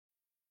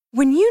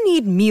When you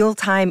need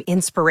mealtime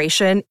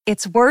inspiration,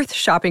 it's worth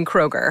shopping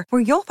Kroger,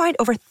 where you'll find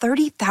over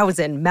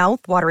 30,000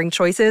 mouth-watering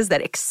choices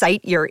that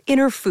excite your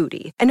inner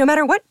foodie. And no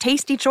matter what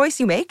tasty choice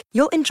you make,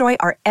 you'll enjoy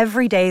our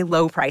everyday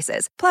low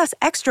prices, plus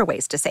extra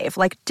ways to save,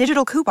 like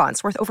digital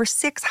coupons worth over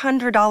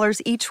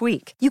 $600 each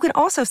week. You can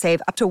also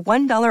save up to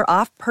 $1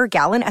 off per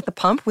gallon at the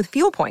pump with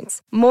fuel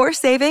points. More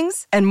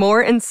savings and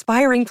more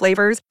inspiring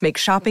flavors make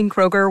shopping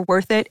Kroger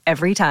worth it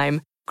every time.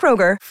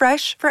 Kroger,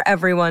 fresh for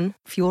everyone.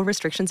 Fuel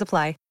restrictions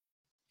apply.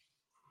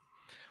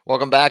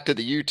 Welcome back to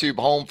the YouTube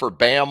home for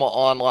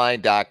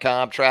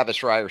BamaOnline.com. Travis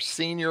Reier,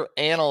 senior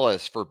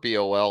analyst for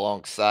BOL,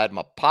 alongside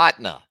my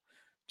partner,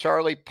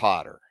 Charlie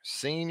Potter,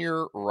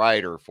 senior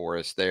writer for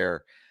us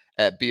there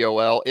at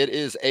BOL. It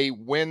is a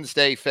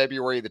Wednesday,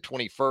 February the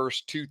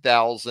 21st,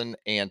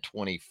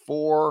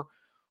 2024.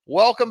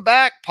 Welcome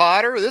back,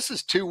 Potter. This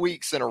is 2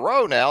 weeks in a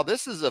row now.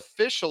 This is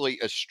officially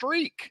a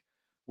streak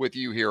with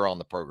you here on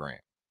the program.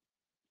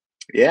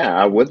 Yeah,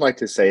 I would like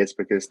to say it's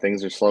because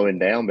things are slowing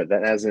down, but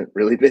that hasn't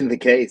really been the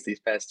case. These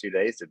past 2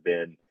 days have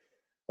been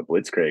a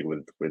blitzkrieg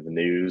with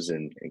news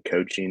and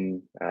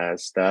coaching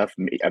stuff,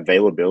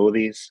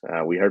 availabilities.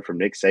 We heard from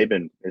Nick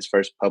Saban, his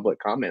first public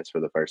comments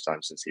for the first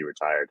time since he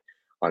retired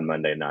on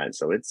Monday night.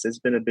 So it's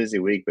been a busy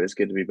week, but it's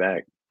good to be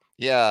back.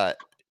 Yeah,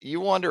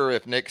 you wonder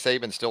if Nick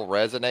Saban still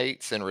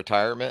resonates in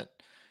retirement.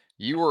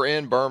 You were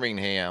in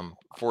Birmingham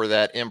for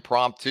that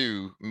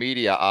impromptu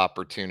media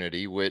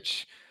opportunity,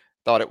 which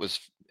thought it was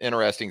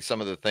interesting,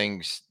 some of the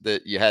things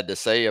that you had to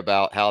say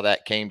about how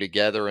that came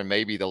together and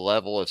maybe the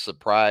level of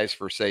surprise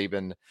for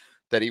Saban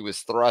that he was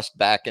thrust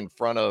back in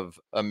front of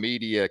a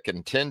media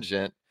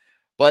contingent.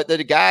 But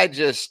the guy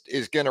just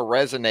is going to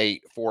resonate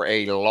for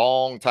a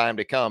long time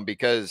to come,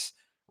 because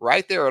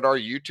right there at our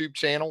YouTube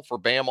channel for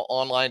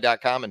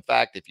BamaOnline.com. In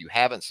fact, if you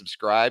haven't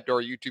subscribed to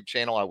our YouTube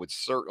channel, I would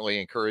certainly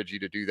encourage you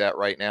to do that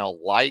right now.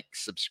 Like,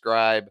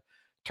 subscribe,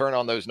 turn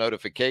on those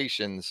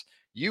notifications.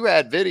 You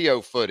had video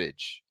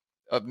footage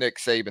of Nick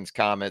Saban's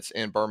comments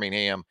in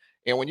Birmingham.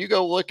 And when you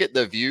go look at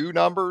the view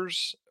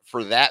numbers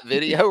for that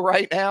video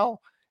right now,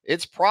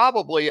 it's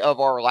probably,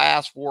 of our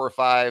last 4 or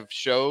 5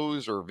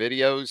 shows or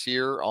videos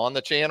here on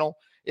the channel,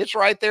 it's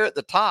right there at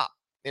the top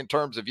in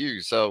terms of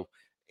views. So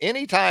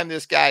anytime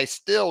this guy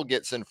still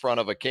gets in front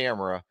of a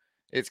camera,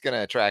 it's going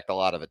to attract a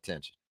lot of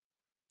attention.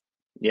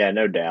 Yeah,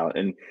 no doubt.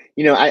 And,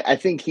 I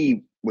think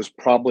he was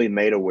probably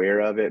made aware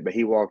of it, but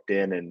he walked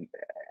in and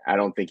I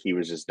don't think he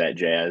was just that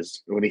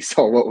jazzed when he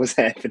saw what was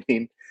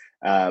happening.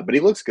 But he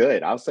looks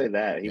good. I'll say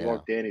that. He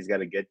walked in, he's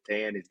got a good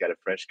tan, he's got a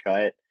fresh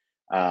cut.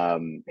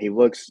 He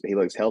looks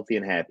healthy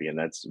and happy, and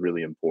that's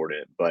really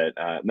important. But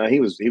no,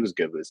 he was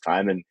good with his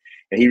time, and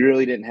he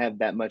really didn't have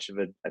that much of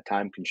a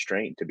time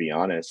constraint, to be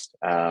honest.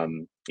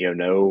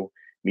 No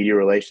media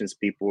relations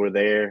people were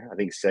there. I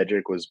think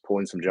Cedric was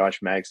pulling some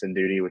Josh Maxson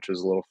duty, which was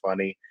a little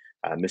funny.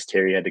 Miss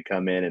Terry had to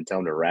come in and tell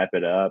him to wrap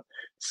it up.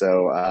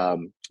 So,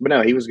 but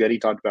no, he was good. He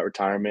talked about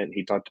retirement.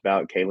 He talked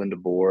about Kalen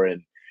DeBoer,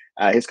 and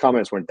his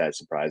comments weren't that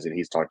surprising.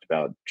 He's talked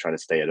about trying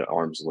to stay at an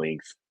arm's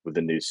length with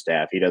the new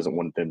staff. He doesn't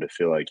want them to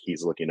feel like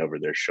he's looking over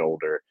their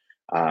shoulder,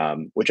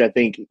 which I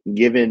think,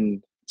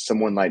 given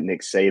someone like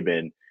Nick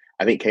Saban,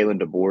 I think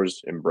Kalen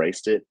DeBoer's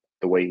embraced it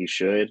the way he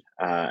should.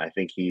 I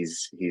think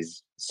he's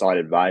sought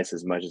advice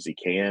as much as he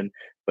can,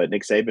 but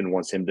Nick Saban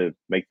wants him to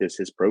make this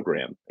his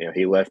program.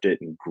 He left it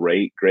in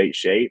great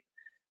shape,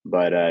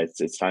 but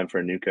it's time for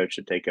a new coach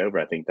to take over.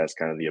 I think that's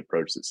kind of the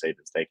approach that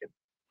Saban's taken.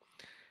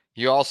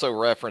 You also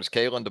referenced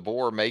Kalen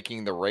DeBoer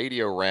making the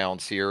radio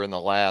rounds here in the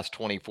last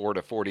 24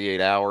 to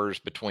 48 hours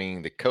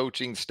between the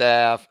coaching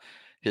staff,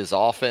 his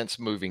offense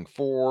moving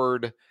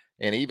forward,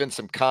 and even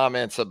some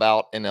comments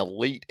about an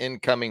elite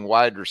incoming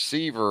wide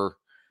receiver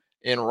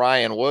in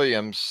Ryan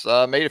Williams.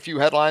 Made a few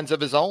headlines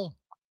of his own.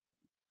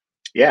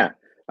 Yeah.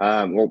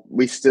 Well,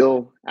 we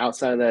still,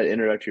 outside of that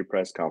introductory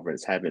press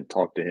conference, haven't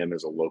talked to him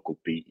as a local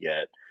beat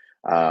yet.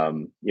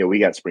 We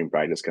got spring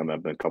practice coming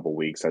up in a couple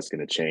weeks. That's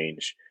going to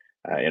change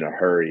in a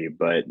hurry.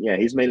 But yeah,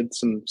 he's made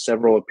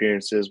several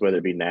appearances, whether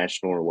it be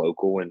national or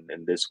local. And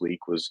this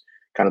week was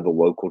kind of the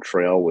local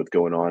trail with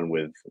going on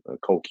with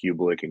Cole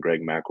Kubelik and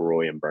Greg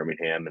McElroy in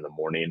Birmingham in the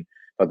morning.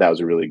 Thought that was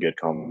a really good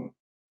comment.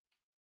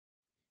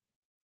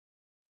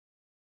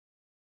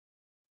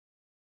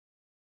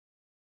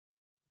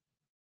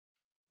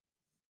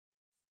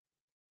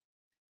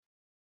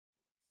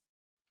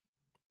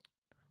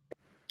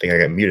 I think I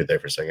got muted there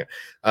for a second.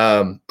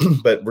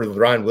 But with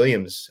Ryan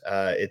Williams,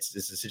 it's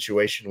a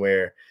situation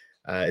where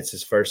it's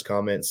his first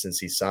comment since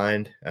he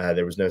signed.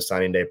 There was no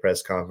signing day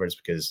press conference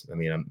because,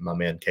 my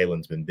man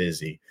Kalen's been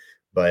busy.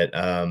 But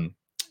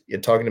you're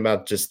talking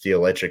about just the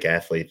electric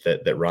athlete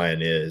that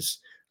Ryan is.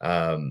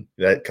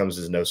 That comes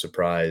as no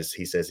surprise.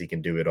 He says he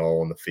can do it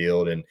all on the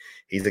field, and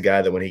he's a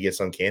guy that when he gets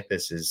on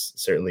campus is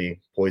certainly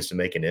poised to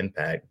make an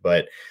impact.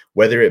 But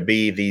whether it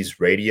be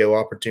these radio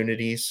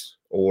opportunities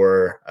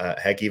or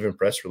heck, even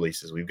press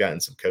releases, we've gotten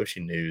some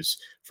coaching news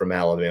from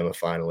Alabama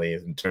finally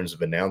in terms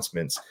of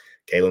announcements.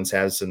 Kalen's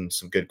has some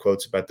good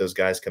quotes about those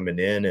guys coming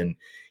in, and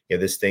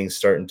this thing's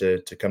starting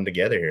to come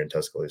together here in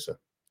Tuscaloosa.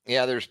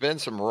 Yeah, there's been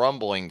some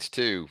rumblings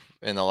too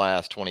in the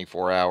last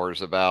 24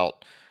 hours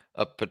about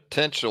a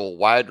potential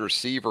wide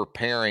receiver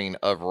pairing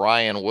of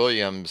Ryan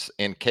Williams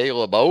and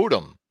Caleb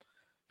Odom,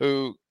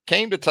 who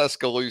came to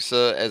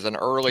Tuscaloosa as an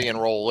early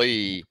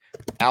enrollee,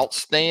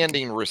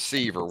 outstanding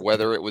receiver,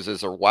 whether it was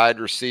as a wide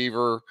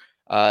receiver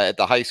at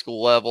the high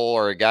school level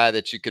or a guy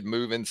that you could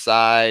move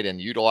inside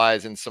and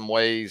utilize in some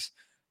ways,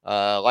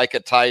 like a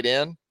tight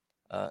end.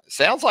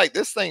 Sounds like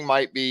this thing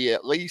might be,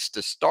 at least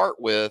to start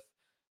with,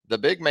 the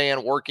big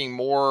man working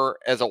more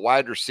as a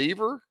wide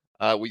receiver.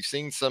 We've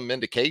seen some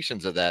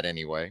indications of that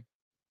anyway.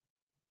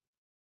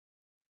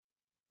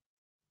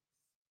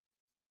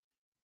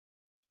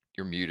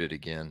 You're muted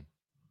again.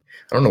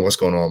 I don't know what's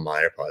going on with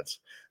my AirPods.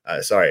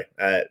 Sorry.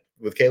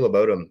 With Caleb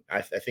Odom,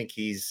 I think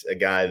he's a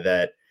guy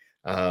that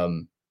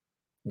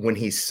when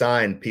he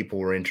signed, people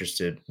were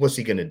interested. What's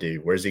he going to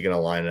do? Where's he going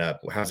to line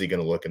up? How's he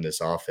going to look in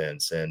this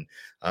offense? And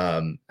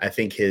I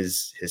think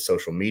his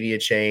social media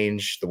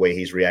change, the way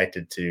he's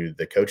reacted to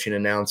the coaching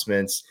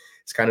announcements,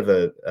 it's kind of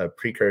a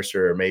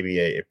precursor or maybe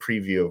a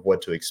preview of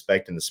what to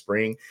expect in the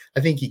spring.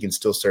 I think he can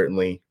still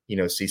certainly,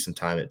 see some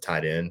time at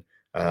tight end.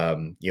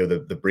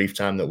 The brief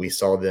time that we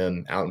saw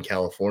them out in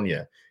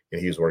California,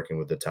 he was working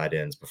with the tight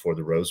ends before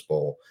the Rose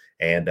Bowl,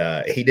 and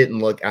he didn't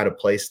look out of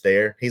place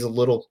there. He's a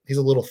little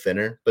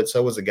thinner, but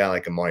so was a guy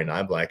like Amari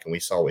Niblack, and we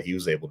saw what he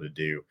was able to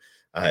do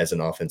as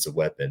an offensive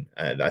weapon.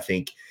 And I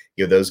think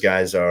those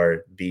guys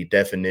are the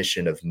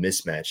definition of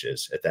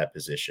mismatches at that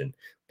position.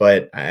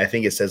 But I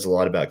think it says a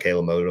lot about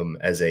Caleb Odom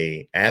as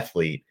a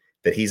athlete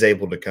that he's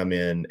able to come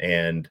in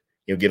and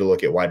get a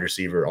look at wide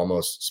receiver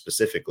almost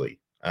specifically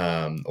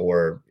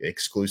or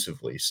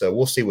exclusively. So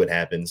we'll see what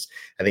happens.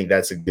 I think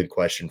that's a good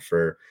question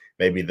for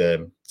maybe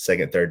the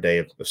second, third day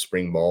of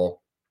spring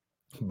ball.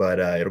 But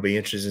it'll be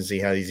interesting to see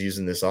how he's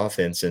using this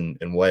offense and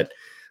what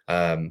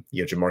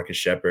Jamarcus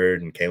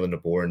Shepard and Kalen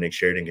DeBoer and Nick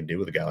Sheridan can do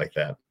with a guy like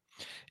that.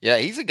 Yeah,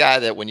 he's a guy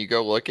that when you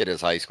go look at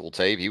his high school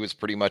tape, he was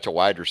pretty much a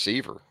wide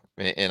receiver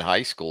in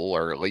high school,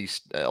 or at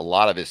least a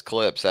lot of his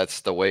clips.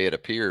 That's the way it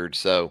appeared.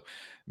 So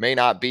may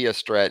not be a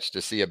stretch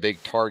to see a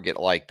big target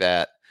like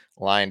that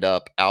lined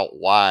up out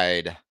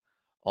wide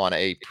on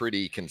a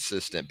pretty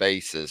consistent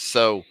basis.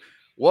 So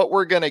what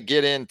we're going to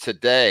get in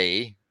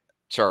today,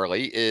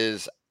 Charlie,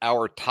 is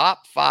our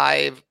top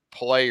 5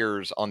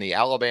 players on the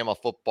Alabama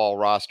football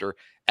roster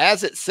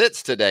as it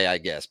sits today, I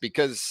guess,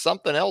 because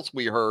something else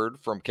we heard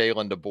from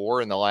Kalen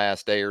DeBoer in the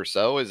last day or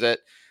so is that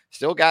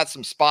still got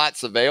some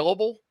spots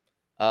available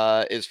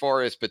as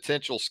far as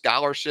potential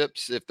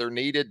scholarships if they're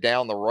needed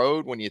down the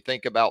road when you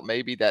think about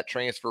maybe that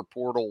transfer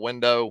portal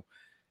window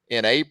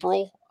in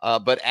April.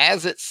 But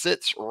as it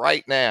sits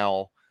right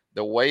now,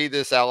 the way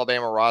this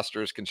Alabama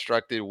roster is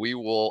constructed, we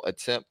will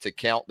attempt to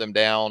count them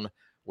down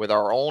with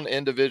our own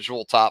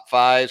individual top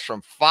 5s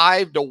from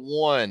 5 to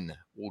 1.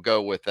 We'll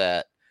go with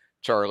that,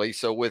 Charlie.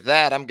 So with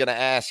that, I'm going to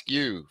ask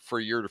you for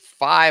your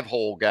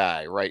 5-hole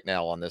guy right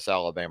now on this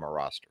Alabama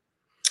roster.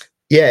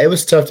 Yeah, it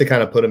was tough to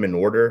kind of put them in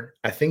order.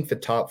 I think the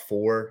top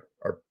 4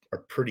 are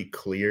pretty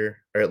clear,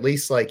 or at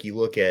least like you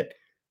look at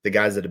the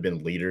guys that have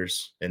been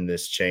leaders in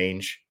this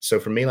change. So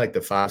for me, like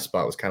the 5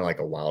 spot was kind of like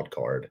a wild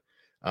card.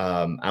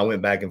 I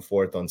went back and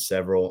forth on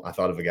several. I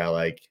thought of a guy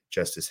like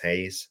Justice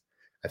Hayes.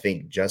 I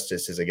think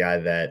Justice is a guy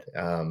that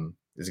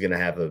is going to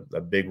have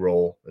a big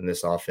role in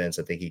this offense.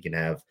 I think he can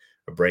have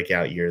a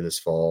breakout year this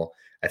fall.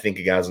 I think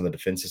the guys on the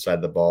defensive side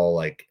of the ball,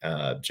 like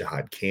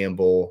Jahad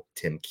Campbell,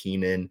 Tim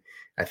Keenan,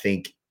 I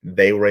think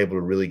they were able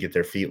to really get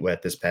their feet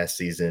wet this past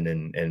season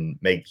and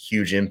make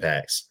huge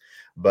impacts.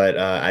 But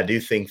I do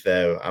think,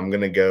 though, I'm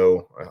going to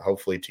go,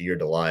 hopefully to your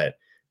delight,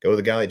 go with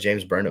a guy like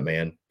James Burnett,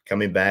 man,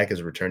 coming back as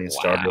a returning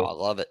starter. I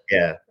love it.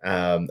 Yeah,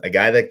 a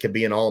guy that could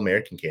be an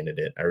All-American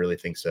candidate. I really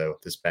think so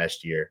this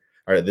past year,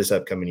 or this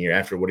upcoming year,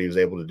 after what he was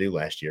able to do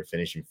last year,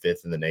 finishing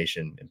 5th in the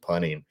nation in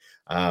punting.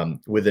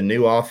 With a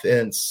new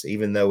offense,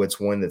 even though it's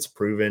one that's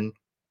proven,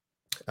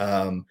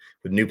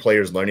 with new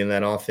players learning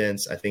that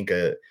offense, I think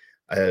a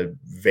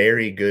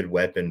very good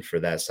weapon for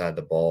that side of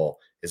the ball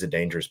is a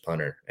dangerous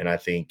punter. And I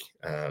think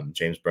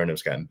James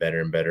Burnham's gotten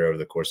better and better over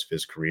the course of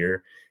his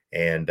career.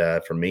 And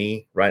for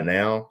me right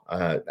now,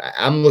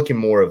 I'm looking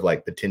more of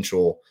like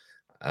potential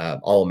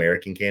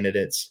All-American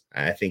candidates.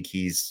 I think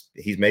he's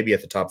maybe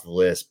at the top of the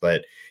list,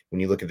 but when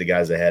you look at the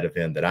guys ahead of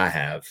him that I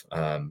have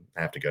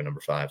to go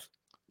number 5.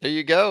 There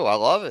you go. I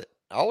love it.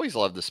 I always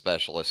love the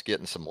specialists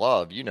getting some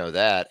love. You know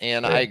that.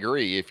 And Sure. I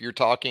agree. If you're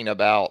talking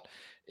about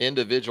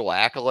individual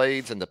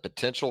accolades and the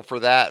potential for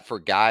that for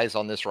guys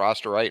on this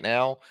roster right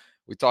now,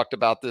 we talked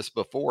about this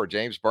before.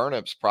 James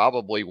Burnup's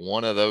probably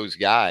one of those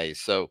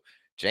guys. So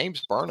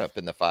James Burnup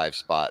in the 5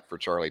 spot for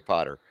Charlie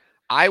Potter.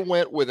 I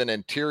went with an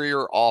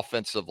interior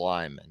offensive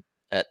lineman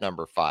at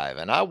number 5.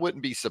 And I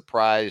wouldn't be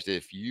surprised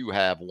if you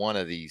have one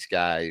of these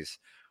guys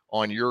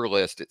on your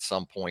list at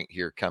some point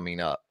here coming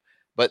up.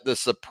 But the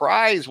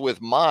surprise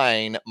with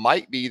mine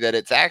might be that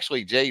it's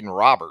actually Jaden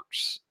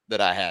Roberts that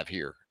I have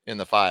here in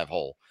the 5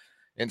 hole.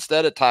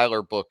 Instead of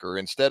Tyler Booker,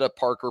 instead of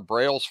Parker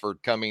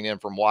Brailsford coming in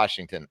from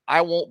Washington,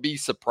 I won't be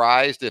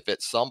surprised if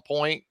at some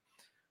point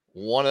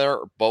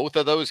both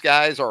of those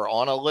guys are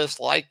on a list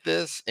like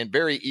this and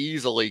very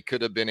easily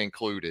could have been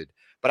included.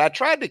 But I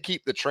tried to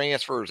keep the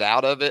transfers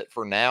out of it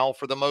for now,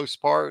 for the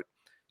most part,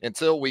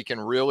 until we can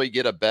really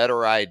get a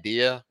better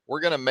idea.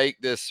 We're going to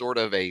make this sort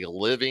of a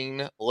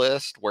living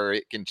list where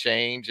it can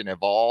change and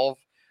evolve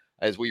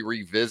as we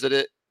revisit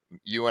it,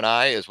 you and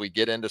I, as we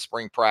get into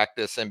spring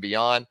practice and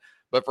beyond.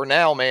 But for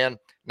now, man,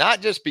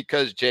 not just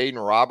because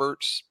Jaden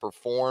Roberts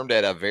performed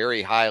at a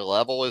very high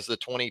level as the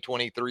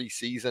 2023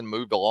 season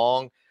moved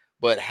along,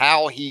 but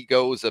how he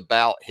goes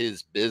about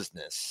his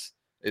business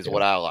is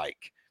what I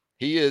like.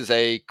 He is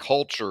a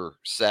culture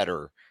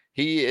setter.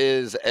 He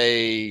is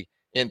a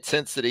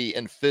intensity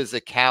and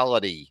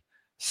physicality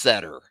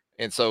setter.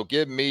 And so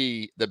give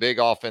me the big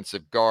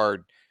offensive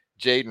guard,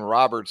 Jaden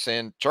Roberts.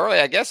 And Charlie,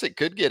 I guess it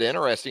could get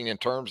interesting in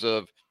terms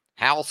of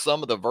how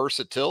some of the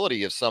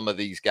versatility of some of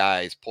these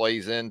guys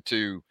plays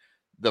into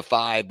the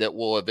five that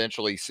we'll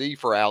eventually see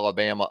for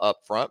Alabama up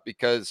front,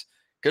 because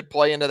could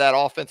play into that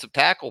offensive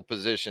tackle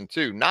position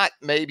too. Not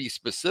maybe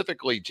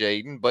specifically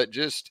Jaden, but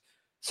just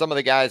some of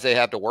the guys they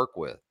have to work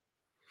with.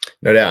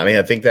 No doubt. I mean,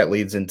 I think that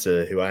leads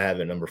into who I have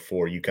at number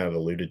 4. You kind of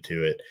alluded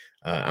to it.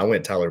 I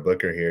went Tyler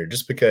Booker here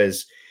just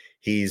because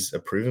he's a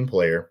proven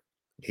player.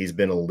 He's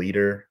been a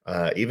leader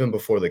even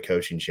before the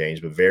coaching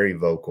change, but very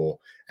vocal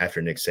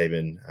after Nick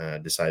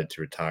Saban decided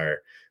to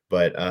retire.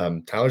 But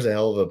Tyler's a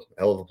hell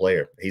of a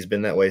player. He's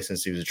been that way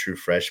since he was a true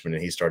freshman,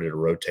 and he started to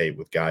rotate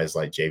with guys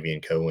like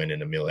Javian Cohen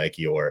and Emil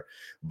Ekiyor.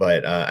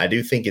 But I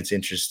do think it's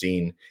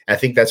interesting. I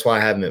think that's why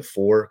I have him at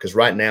 4, because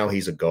right now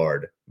he's a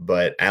guard,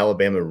 but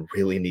Alabama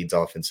really needs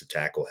offensive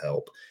tackle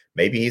help.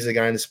 Maybe he's a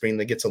guy in the spring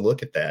that gets a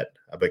look at that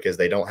because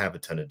they don't have a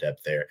ton of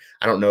depth there.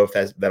 I don't know if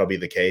that'll be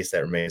the case.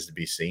 That remains to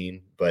be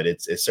seen, but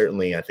it's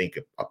certainly, I think,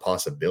 a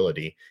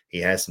possibility. He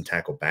has some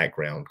tackle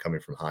background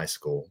coming from high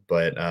school,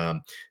 but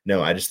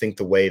no, I just think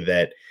the way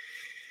that,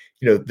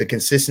 the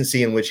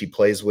consistency in which he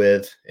plays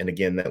with, and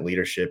again, that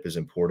leadership is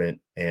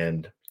important.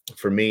 And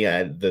for me,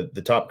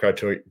 the top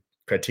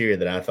criteria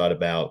that I thought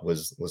about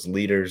was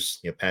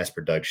leaders, past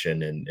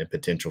production and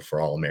potential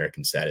for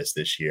All-American status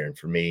this year. And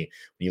for me,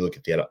 when you look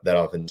at that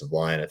offensive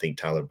line, I think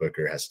Tyler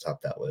Booker has to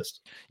top that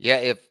list.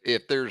 Yeah,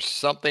 if there's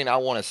something I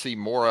want to see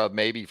more of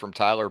maybe from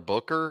Tyler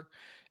Booker,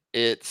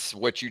 it's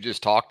what you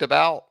just talked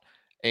about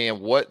and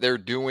what they're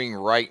doing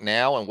right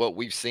now and what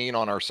we've seen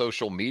on our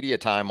social media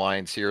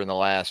timelines here in the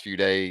last few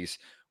days.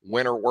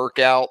 Winter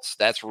workouts,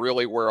 that's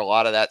really where a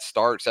lot of that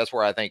starts. That's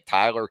where I think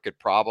Tyler could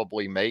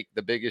probably make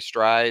the biggest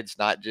strides,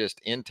 not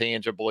just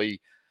intangibly,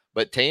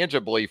 but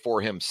tangibly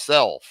for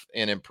himself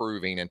in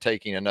improving and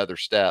taking another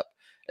step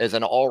as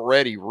an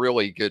already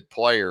really good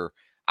player.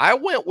 I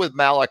went with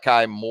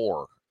Malachi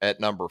Moore at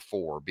number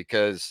 4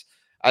 because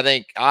I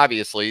think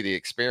obviously the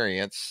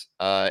experience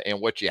and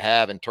what you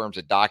have in terms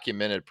of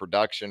documented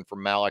production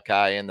from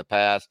Malachi in the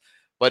past,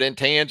 but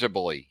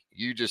intangibly,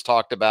 you just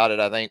talked about it,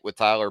 I think, with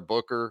Tyler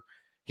Booker.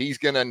 He's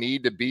going to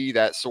need to be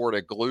that sort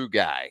of glue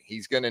guy.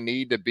 He's going to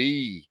need to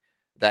be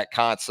that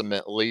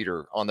consummate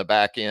leader on the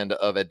back end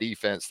of a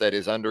defense that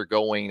is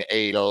undergoing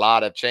a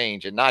lot of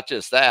change. And not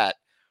just that,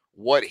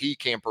 what he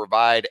can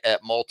provide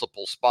at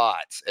multiple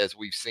spots, as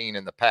we've seen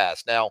in the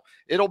past. Now,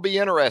 it'll be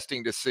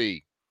interesting to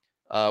see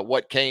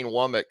what Kane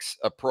Womack's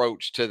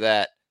approach to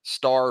that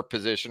star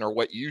position, or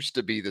what used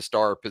to be the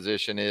star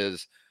position,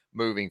 is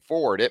moving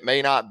forward. It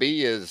may not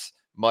be as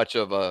much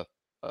of a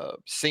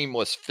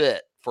seamless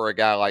fit for a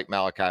guy like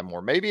Malachi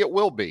Moore. Maybe it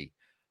will be,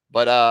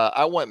 but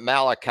I went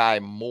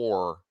Malachi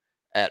Moore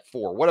at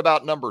 4. What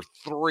about number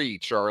 3,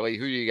 Charlie?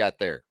 Who you got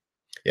there?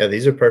 Yeah,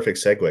 these are perfect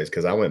segues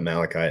because I went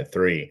Malachi at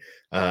 3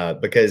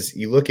 because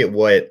you look at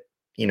what,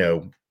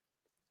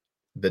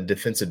 the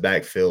defensive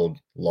backfield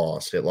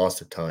lost. It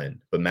lost a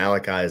ton, but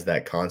Malachi is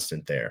that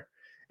constant there.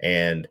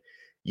 And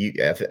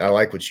I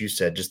like what you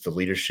said, just the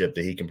leadership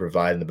that he can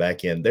provide in the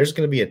back end. There's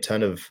going to be a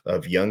ton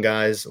of young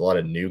guys, a lot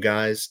of new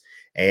guys,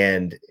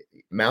 and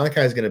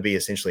Malachi is going to be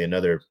essentially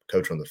another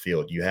coach on the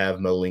field. You have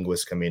Mo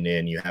Linguist coming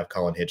in, you have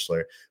Colin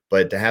Hitchler,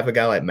 but to have a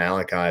guy like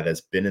Malachi that's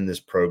been in this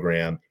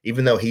program,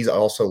 even though he's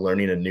also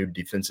learning a new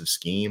defensive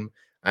scheme,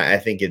 I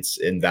think it's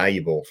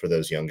invaluable for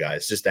those young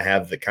guys just to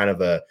have the kind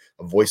of a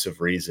voice of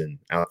reason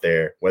out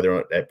there,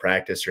 whether at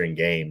practice or in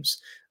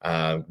games.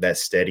 That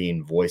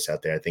steadying voice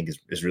out there, I think,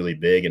 is really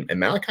big. And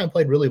Malachi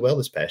played really well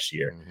this past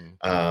year.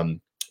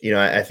 Mm-hmm.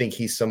 I think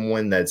he's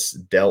someone that's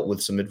dealt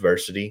with some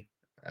adversity.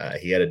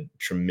 He had a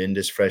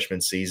tremendous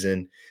freshman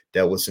season,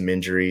 dealt with some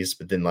injuries,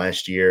 but then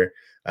last year,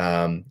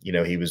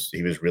 he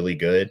was really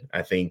good.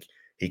 I think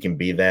he can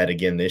be that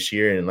again this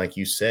year. And like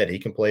you said, he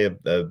can play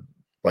a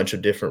bunch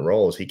of different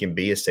roles. He can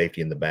be a safety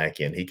in the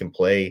back end. He can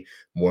play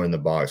more in the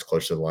box,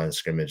 closer to the line of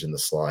scrimmage in the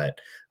slot.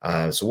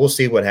 So we'll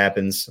see what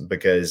happens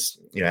because,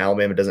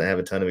 Alabama doesn't have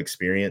a ton of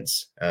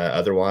experience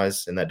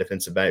otherwise in that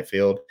defensive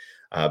backfield.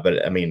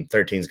 But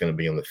 13 is going to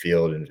be on the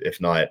field, and if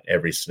not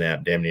every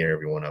snap, damn near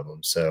every one of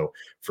them. So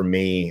for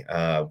me,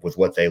 with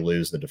what they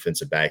lose in the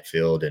defensive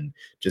backfield and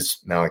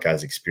just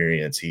Malachi's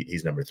experience,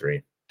 he's number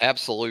 3.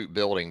 Absolute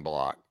building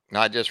block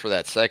not just for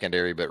that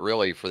secondary, but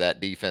really for that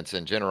defense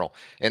in general.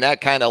 And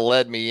that kind of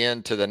led me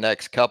into the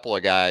next couple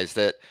of guys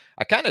that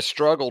I kind of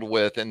struggled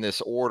with in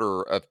this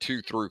order of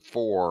 2 through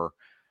 4.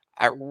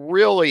 I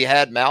really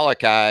had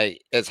Malachi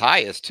as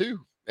high as 2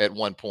 at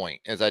one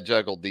point as I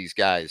juggled these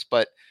guys.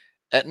 But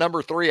at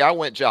number 3, I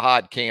went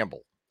Jahad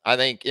Campbell. I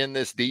think in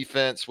this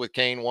defense with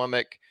Kane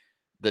Womack,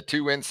 the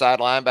 2 inside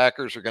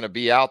linebackers are going to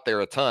be out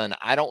there a ton.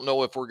 I don't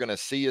know if we're going to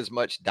see as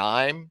much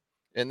dime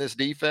in this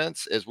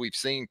defense as we've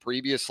seen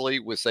previously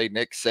with, say,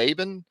 Nick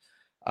Saban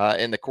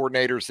and the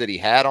coordinators that he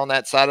had on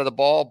that side of the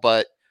ball.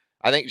 But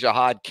I think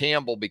Jahad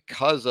Campbell,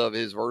 because of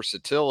his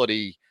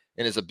versatility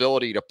and his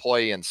ability to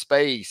play in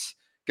space,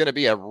 going to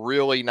be a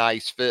really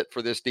nice fit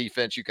for this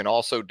defense. You can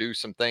also do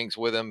some things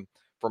with him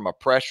from a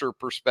pressure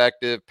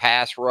perspective,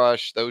 pass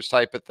rush, those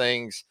type of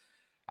things.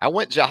 I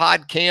went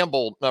Jahad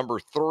Campbell, number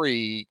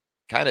 3,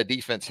 kind of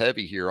defense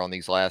heavy here on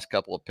these last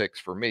couple of picks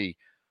for me.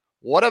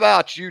 What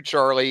about you,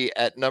 Charlie,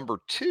 at number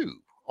 2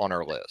 on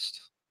our list?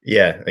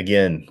 Yeah,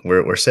 again,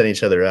 we're setting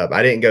each other up.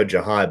 I didn't go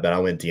Jahad, but I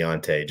went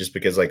Deontay just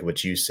because, like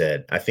what you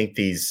said, I think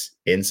these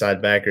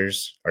inside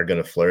backers are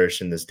going to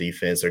flourish in this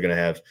defense. They're going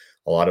to have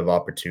a lot of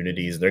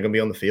opportunities, and they're going to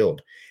be on the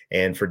field.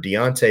 And for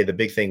Deontay, the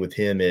big thing with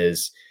him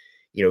is,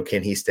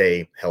 can he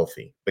stay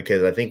healthy?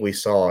 Because I think we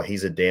saw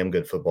he's a damn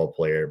good football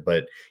player,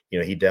 but,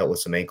 he dealt with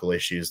some ankle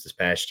issues this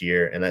past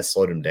year, and that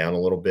slowed him down a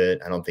little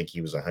bit. I don't think he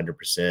was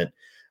 100%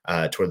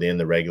 toward the end of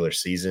the regular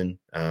season.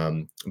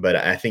 But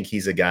I think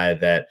he's a guy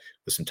that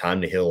with some time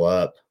to heal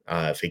up,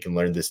 if he can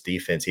learn this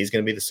defense, he's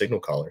going to be the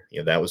signal caller.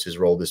 That was his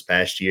role this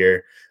past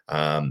year.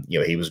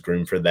 He was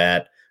groomed for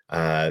that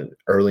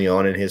early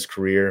on in his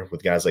career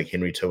with guys like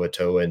Henry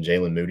To'oTo'o and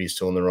Jalen Moody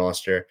still on the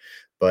roster.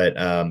 But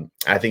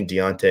I think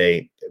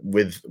Deontay,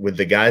 with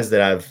the guys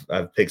that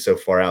I've picked so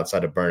far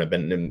outside of Burnham,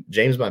 and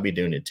James might be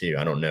doing it too.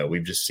 I don't know.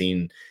 We've just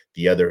seen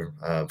the other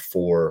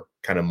 4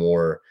 kind of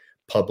more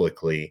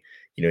publicly.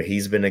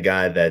 He's been a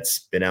guy that's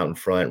been out in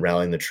front,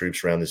 rallying the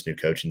troops around this new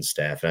coaching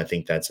staff, and I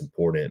think that's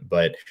important.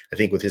 But I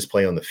think with his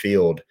play on the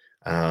field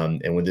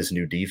and with this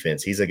new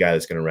defense, he's a guy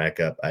that's going to rack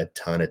up a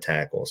ton of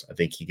tackles. I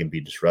think he can be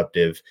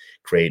disruptive,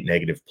 create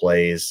negative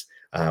plays.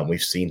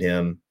 We've seen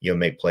him,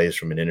 make plays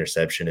from an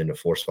interception and a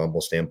forced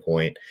fumble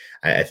standpoint.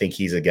 I think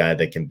he's a guy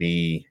that can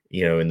be,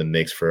 in the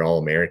mix for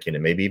All-American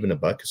and maybe even a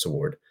Butkus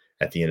Award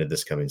at the end of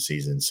this coming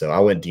season. So I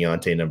went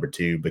Deontay number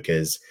 2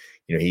 because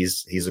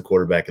he's the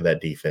quarterback of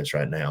that defense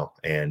right now.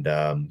 And,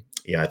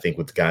 I think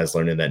with the guys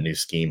learning that new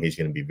scheme, he's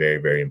going to be very,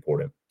 very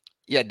important.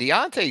 Yeah,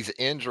 Deontay's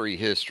injury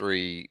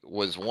history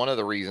was one of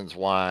the reasons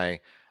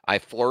why I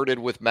flirted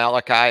with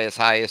Malachi as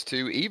high as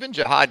 2. Even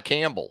Jahad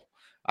Campbell,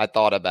 I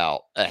thought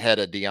about ahead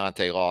of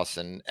Deontay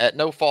Lawson at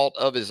no fault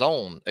of his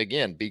own,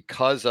 again,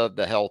 because of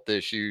the health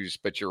issues.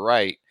 But you're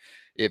right.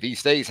 If he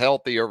stays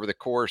healthy over the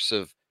course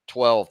of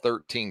 12,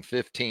 13,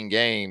 15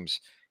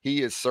 games,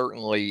 he is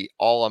certainly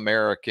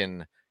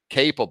All-American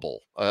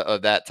capable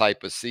of that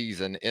type of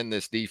season in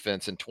this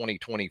defense in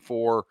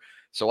 2024.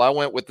 So I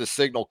went with the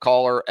signal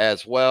caller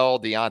as well,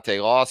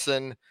 Deontay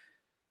Lawson.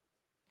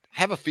 I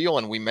have a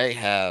feeling we may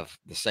have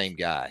the same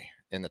guy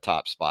in the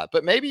top spot,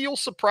 but maybe you'll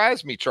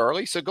surprise me,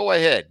 Charlie. So go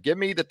ahead. Give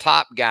me the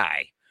top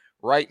guy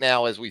right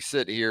now as we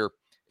sit here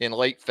in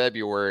late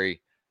February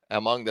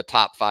among the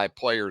top 5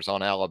 players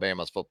on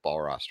Alabama's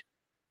football roster.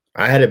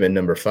 I had him at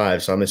number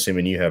 5, so I'm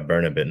assuming you have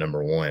Burnham at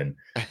number 1.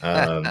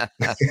 But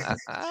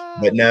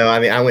no, I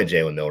mean, I went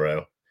Jalen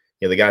Milroe.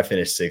 The guy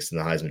finished 6th in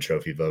the Heisman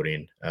Trophy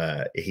voting.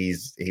 He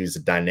was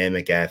a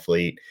dynamic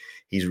athlete.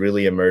 He's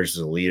really emerged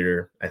as a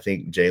leader. I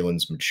think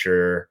Jalen's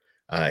mature.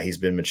 He's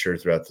been mature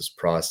throughout this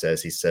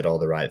process. He said all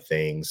the right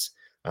things.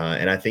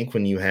 And I think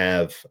when you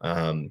have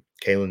Kalen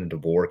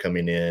DeBoer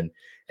coming in,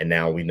 and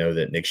now we know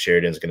that Nick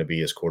Sheridan is going to be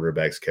his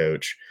quarterback's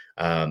coach,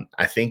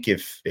 I think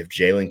if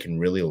Jalen can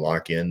really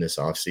lock in this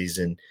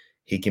offseason,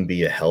 he can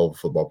be a hell of a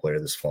football player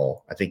this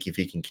fall. I think if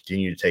he can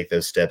continue to take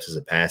those steps as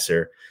a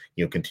passer,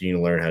 continue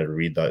to learn how to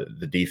read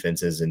the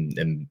defenses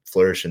and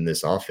flourish in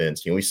this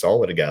offense. We saw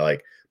what a guy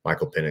like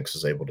Michael Penix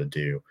was able to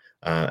do.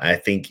 I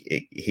think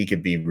he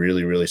could be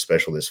really, really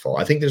special this fall.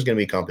 I think there's going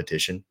to be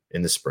competition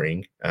in the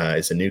spring.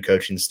 It's a new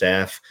coaching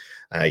staff.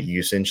 You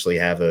essentially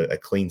have a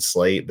clean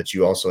slate, but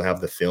you also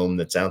have the film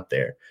that's out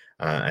there.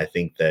 I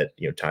think that,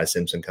 Ty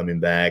Simpson coming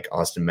back,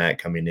 Austin Mack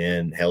coming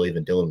in, hell,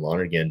 even Dylan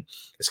Lonergan,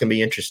 it's going to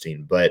be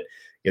interesting. But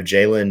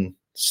Jalen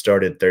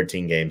started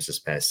 13 games this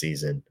past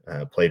season,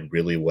 played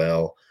really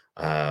well.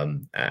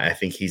 I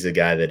think he's a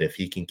guy that if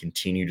he can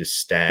continue to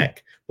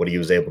stack what he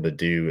was able to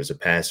do as a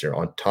passer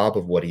on top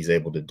of what he's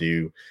able to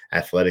do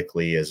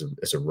athletically as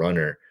a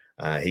runner,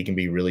 he can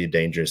be really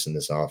dangerous in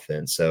this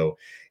offense. So,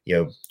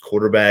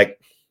 quarterback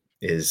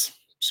is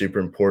super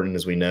important,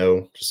 as we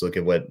know. Just look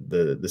at what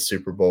the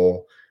Super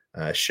Bowl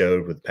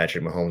showed with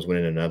Patrick Mahomes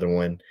winning another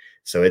one.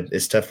 So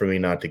it's tough for me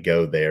not to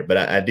go there. But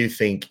I do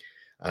think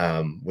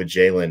with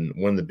Jalen,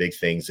 one of the big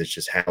things is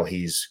just how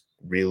he's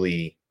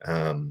really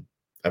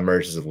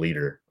emerged as a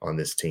leader on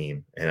this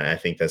team. And I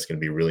think that's going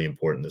to be really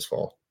important this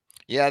fall.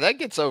 Yeah, that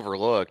gets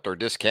overlooked or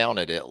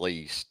discounted at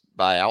least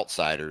by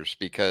outsiders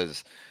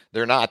because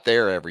they're not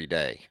there every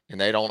day, and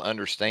they don't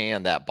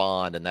understand that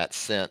bond and that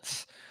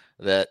sense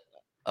that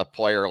a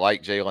player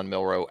like Jalen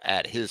Milroe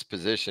at his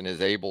position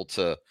is able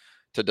to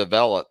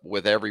develop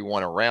with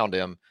everyone around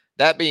him.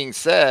 That being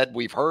said,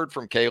 we've heard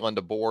from Kalen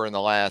DeBoer in the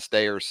last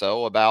day or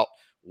so about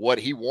what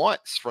he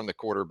wants from the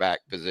quarterback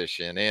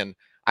position. And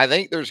I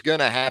think there's going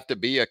to have to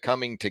be a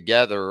coming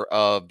together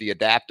of the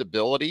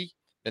adaptability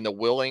and the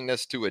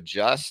willingness to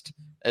adjust,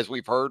 as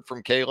we've heard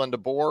from Kalen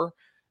DeBoer.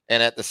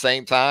 And at the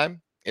same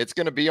time, it's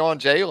going to be on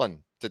Jalen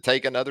to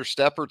take another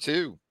step or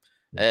two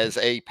as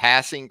a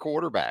passing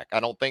quarterback. I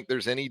don't think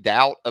there's any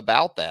doubt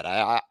about that.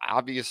 I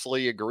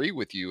obviously agree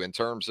with you in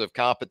terms of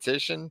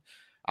competition.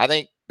 I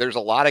think there's a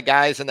lot of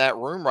guys in that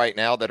room right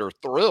now that are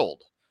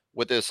thrilled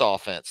with this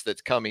offense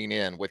that's coming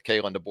in with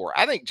Kalen DeBoer.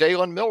 I think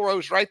Jalen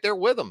Milroe's right there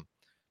with him,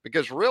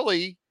 because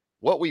really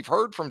what we've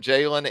heard from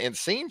Jalen and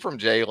seen from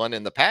Jalen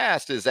in the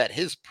past is that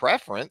his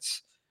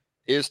preference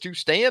is to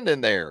stand in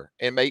there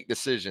and make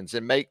decisions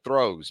and make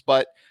throws.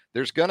 But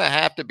there's going to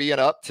have to be an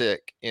uptick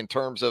in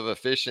terms of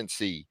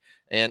efficiency.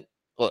 And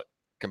look,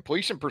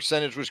 completion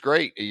percentage was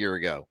great a year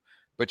ago,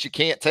 but you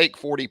can't take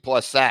 40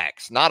 plus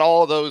sacks. Not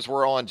all of those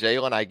were on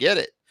Jalen. I get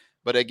it.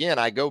 But again,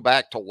 I go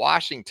back to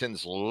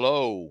Washington's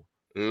low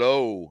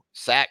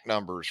sack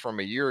numbers from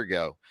a year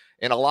ago.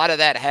 And a lot of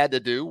that had to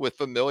do with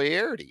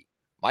familiarity.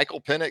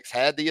 Michael Penix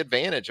had the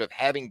advantage of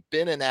having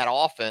been in that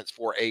offense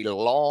for a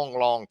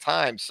long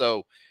time.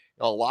 So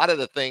a lot of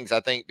the things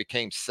I think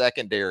became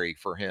secondary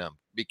for him,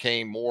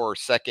 became more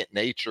second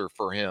nature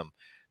for him,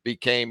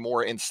 became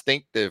more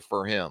instinctive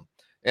for him.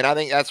 And I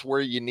think that's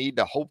where you need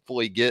to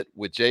hopefully get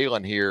with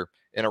Jalen here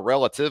in a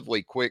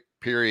relatively quick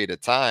period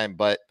of time.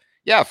 But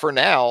yeah, for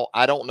now,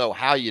 I don't know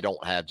how you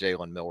don't have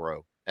Jalen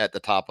Milroe at the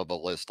top of a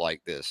list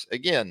like this.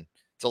 Again,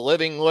 it's a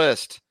living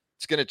list.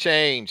 It's going to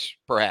change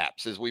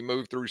perhaps as we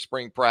move through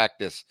spring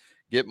practice,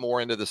 get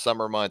more into the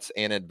summer months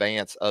in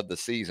advance of the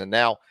season.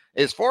 Now,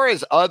 as far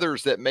as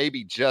others that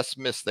maybe just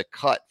missed the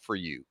cut for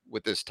you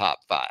with this top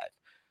five,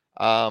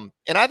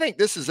 and I think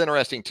this is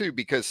interesting too,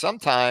 because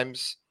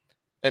sometimes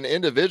an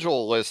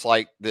individual list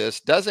like this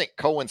doesn't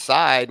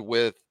coincide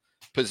with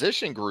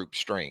position group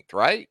strength,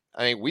 right?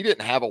 I mean, we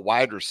didn't have a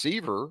wide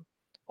receiver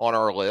on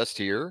our list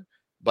here,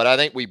 but I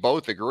think we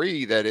both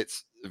agree that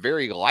it's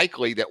very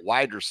likely that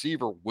wide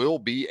receiver will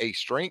be a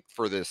strength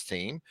for this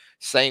team.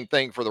 Same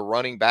thing for the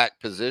running back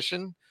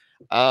position.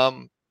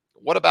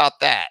 What about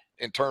that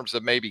in terms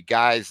of maybe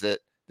guys that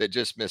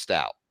just missed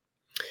out?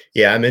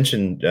 Yeah, I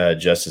mentioned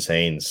Justice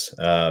Haynes.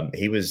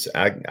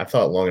 I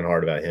thought long and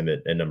hard about him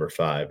at number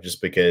 5,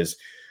 just because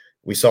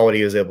we saw what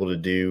he was able to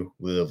do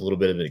with a little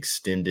bit of an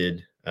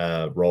extended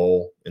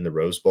role in the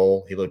Rose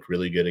Bowl. He looked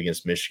really good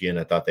against Michigan.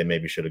 I thought they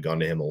maybe should have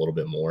gone to him a little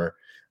bit more.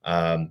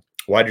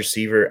 Wide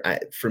receiver,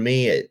 for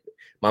me,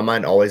 my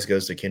mind always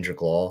goes to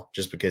Kendrick Law,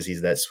 just because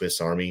he's that Swiss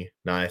Army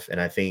knife.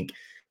 And I think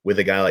with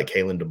a guy like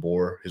Kalen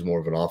DeBoer, who's more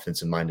of an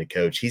offensive-minded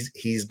coach,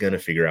 he's going to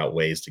figure out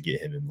ways to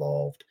get him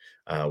involved,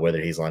 whether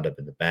he's lined up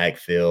in the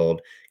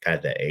backfield, kind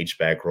of that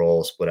H-back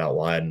role, split out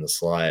wide in the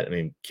slot. I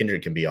mean,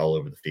 Kendrick can be all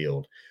over the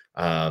field.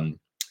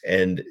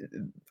 And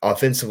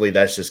offensively,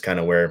 that's just kind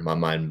of where my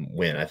mind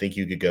went. I think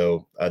you could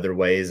go other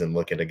ways and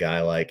look at a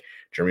guy like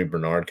Jeremy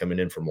Bernard coming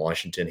in from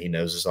Washington. He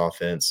knows his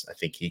offense. I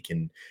think he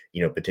can,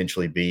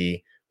 potentially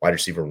be wide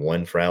receiver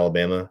 1 for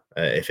Alabama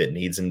if it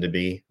needs him to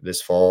be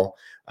this fall.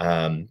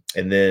 And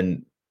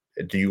then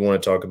do you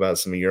want to talk about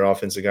some of your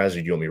offensive guys, or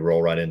do you want me to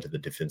roll right into the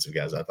defensive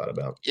guys I thought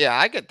about? Yeah,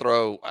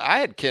 I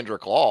had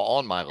Kendrick Law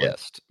on my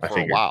list for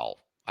a while.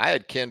 I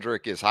had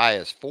Kendrick as high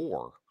as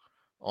 4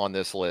 on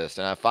this list,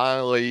 and I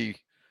finally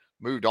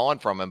moved on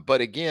from him. But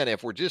again,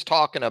 if we're just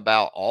talking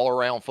about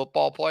all-around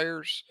football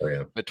players,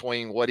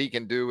 between what he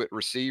can do at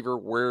receiver,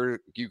 where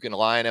you can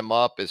line him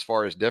up as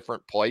far as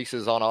different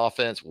places on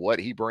offense, what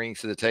he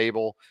brings to the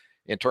table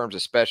in terms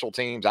of special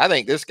teams, I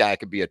think this guy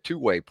could be a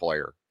two-way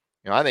player.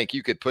 I think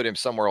you could put him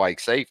somewhere like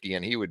safety,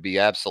 and he would be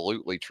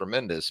absolutely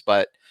tremendous.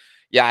 But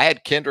yeah, I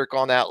had Kendrick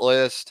on that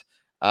list.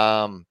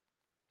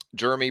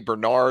 Jeremy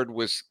Bernard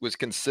was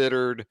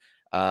considered.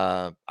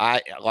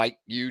 I like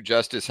you,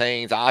 Justice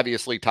Haynes,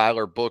 obviously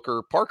Tyler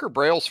Booker, Parker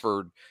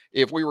Brailsford.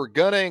 If we were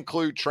going to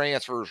include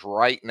transfers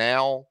right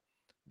now,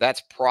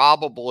 that's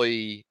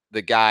probably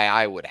the guy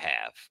I would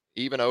have,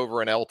 even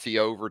over an LT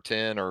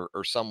Overton or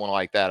someone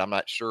like that. I'm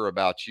not sure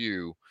about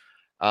you.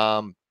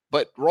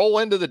 But roll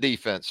into the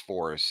defense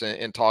for us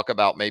and talk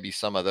about maybe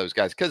some of those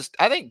guys, because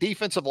I think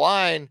defensive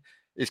line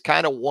is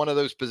kind of one of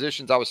those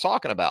positions I was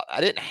talking about. I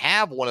didn't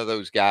have one of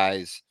those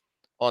guys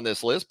on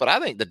this list, but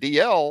I think the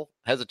DL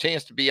has a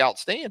chance to be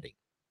outstanding.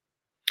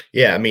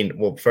 Yeah, I mean,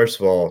 well, first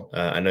of all,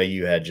 I know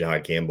you had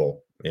Jahad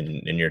Campbell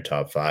in your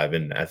top 5,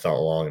 and I thought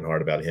long and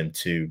hard about him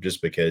too,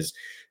 just because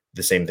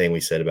the same thing we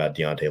said about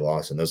Deontay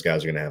Lawson. Those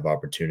guys are going to have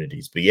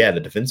opportunities. But yeah, the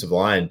defensive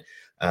line,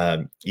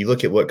 you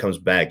look at what comes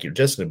back.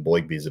 Justin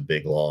Boygby is a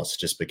big loss,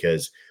 just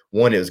because,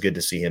 one, it was good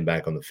to see him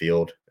back on the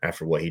field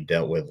after what he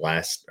dealt with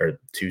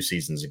 2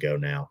 seasons ago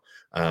now.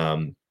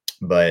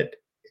 But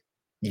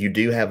you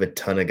do have a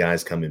ton of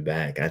guys coming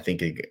back. I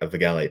think of a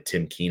guy like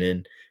Tim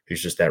Keenan,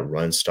 who's just that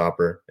run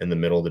stopper in the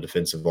middle of the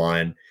defensive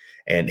line.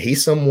 And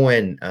he's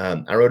someone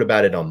I wrote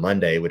about it on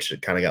Monday, which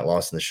kind of got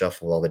lost in the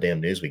shuffle of all the damn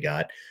news we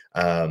got.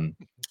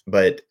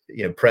 But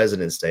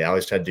President's Day, I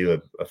always try to do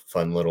a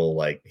fun little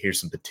like, here's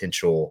some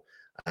potential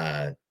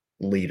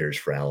leaders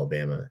for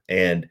Alabama.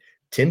 And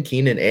Tim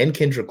Keenan and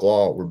Kendrick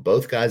Law were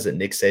both guys that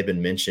Nick Saban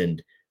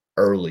mentioned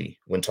early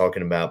when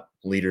talking about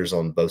leaders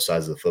on both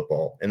sides of the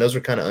football. And those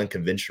were kind of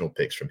unconventional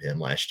picks from him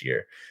last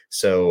year.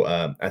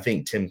 So I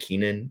think Tim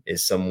Keenan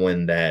is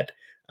someone that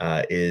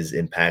is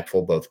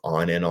impactful both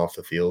on and off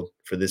the field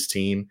for this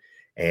team.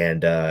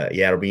 And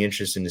it'll be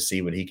interesting to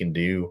see what he can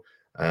do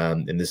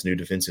in this new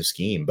defensive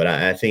scheme. But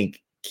I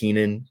think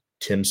Keenan,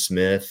 Tim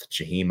Smith,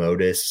 Jaheim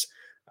Otis,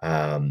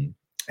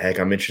 heck,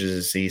 I'm interested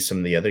to see some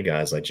of the other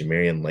guys like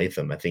Jamarian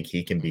Latham. I think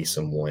he can be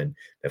someone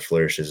that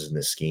flourishes in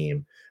this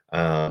scheme.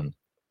 Young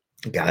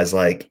guys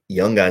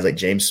like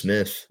James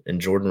Smith and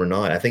Jordan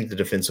Renaud. I think the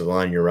defensive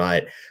line, you're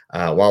right,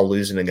 while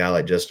losing a guy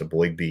like Justin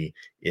Boygby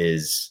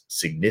is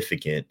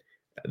significant,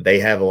 they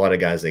have a lot of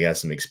guys that got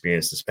some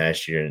experience this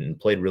past year and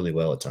played really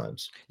well at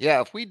times.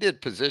 Yeah, if we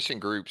did position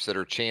groups that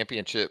are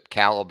championship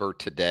caliber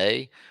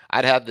today,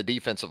 I'd have the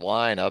defensive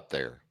line up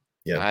there.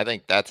 Yeah, I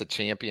think that's a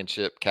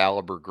championship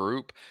caliber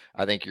group.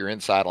 I think your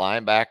inside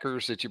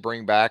linebackers that you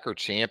bring back are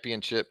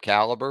championship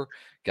caliber.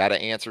 Got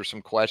to answer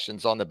some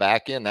questions on the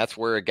back end. That's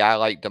where a guy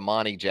like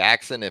Damani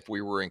Jackson, if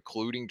we were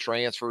including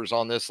transfers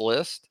on this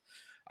list,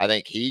 I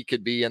think he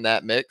could be in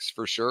that mix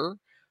for sure.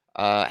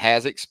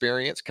 Has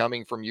experience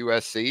coming from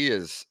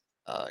USC,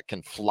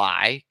 can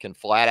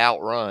flat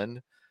out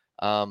run.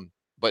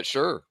 But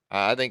sure,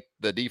 I think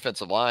the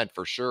defensive line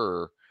for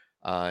sure.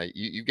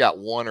 You've got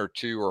one or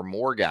two or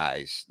more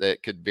guys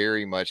that could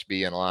very much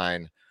be in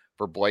line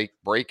for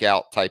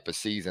breakout type of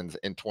seasons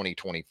in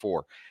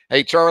 2024.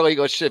 Hey, Charlie,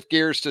 let's shift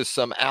gears to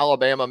some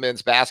Alabama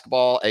men's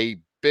basketball. A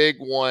big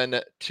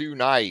one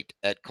tonight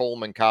at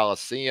Coleman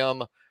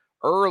Coliseum.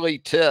 Early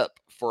tip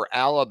for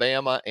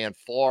Alabama and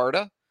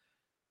Florida.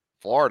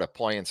 Florida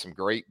playing some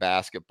great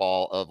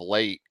basketball of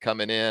late,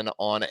 coming in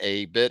on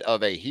a bit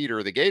of a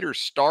heater. The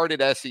Gators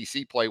started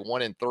SEC play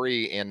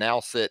 1-3 and now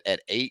sit at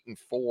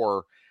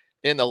 8-4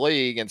 in the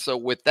league. And so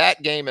with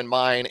that game in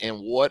mind and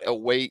what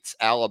awaits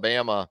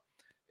Alabama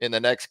in the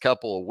next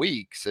couple of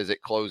weeks as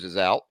it closes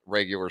out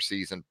regular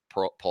season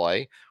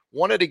play,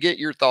 wanted to get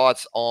your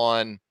thoughts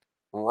on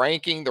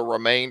ranking the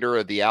remainder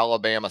of the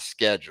Alabama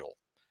schedule.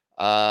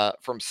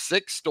 From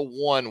 6 to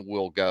 1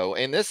 we'll go.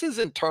 And this is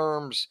in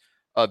terms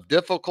of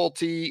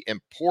difficulty,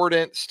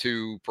 importance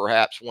to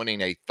perhaps winning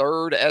a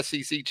third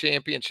SEC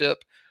championship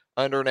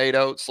under Nate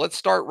Oates. Let's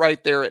start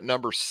right there at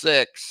number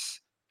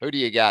 6. Who do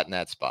you got in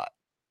that spot?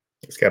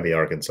 It's got to be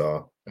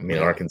Arkansas. I mean,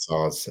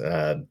 Arkansas has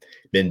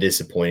been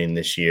disappointing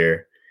this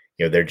year.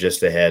 They're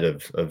just ahead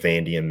of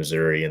Vandy and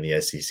Missouri in the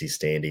SEC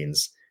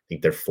standings. I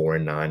think they're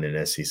 4-9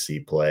 in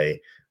SEC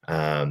play.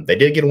 They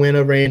did get a win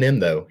over A&M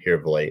though here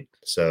of late,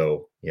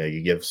 so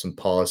you give some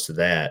pause to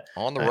that.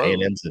 On the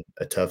road, A&M's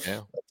a tough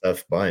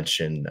bunch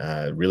and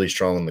really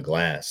strong on the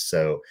glass.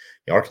 So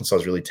Arkansas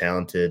is really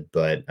talented,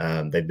 but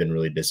they've been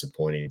really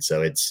disappointing.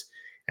 So it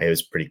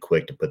was pretty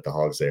quick to put the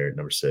Hogs there at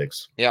number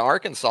 6. Yeah,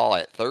 Arkansas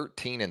at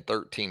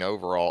 13-13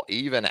 overall,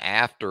 even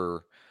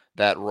after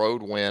that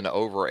road win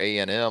over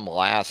A&M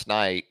last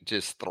night,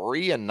 just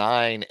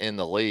 3-9 in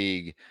the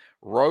league.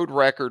 Road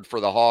record for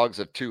the Hogs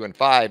of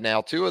 2-5. Now,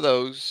 2 of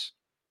those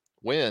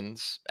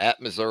wins at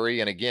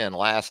Missouri and again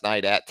last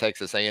night at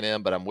Texas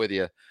A&M, but I'm with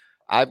you.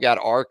 I've got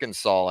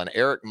Arkansas and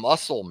Eric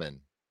Musselman.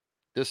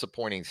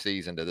 Disappointing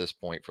season to this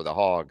point for the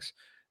Hogs.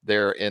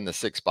 They're in the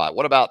 6th spot.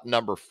 What about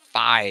number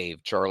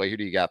 5, Charlie? Who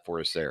do you got for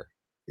us there?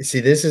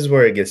 See, this is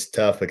where it gets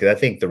tough because I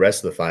think the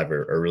rest of the 5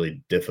 are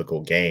really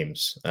difficult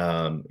games.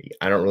 I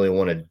don't really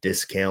want to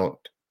discount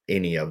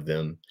any of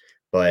them,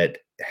 but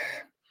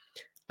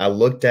I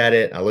looked at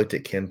it. I looked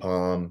at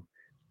KenPom.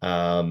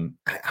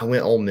 I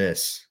went Ole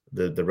Miss,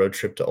 the road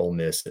trip to Ole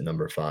Miss at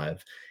number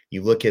 5.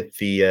 You look at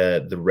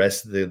the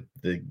rest of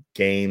the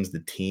games,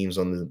 the teams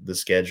on the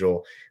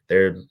schedule.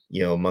 They're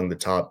among the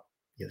top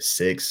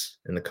 6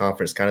 in the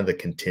conference, kind of the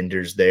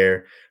contenders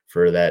there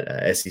for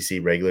that SEC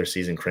regular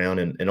season crown.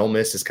 And Ole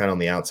Miss is kind of on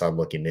the outside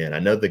looking in. I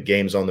know the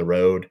game's on the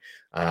road,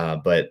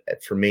 but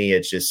for me,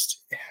 it's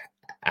just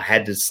I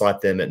had to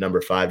slot them at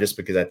number 5 just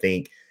because I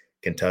think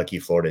Kentucky,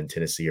 Florida, and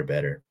Tennessee are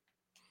better.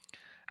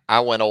 I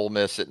went Ole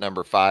Miss at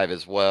number 5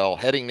 as well.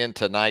 Heading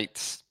into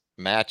tonight's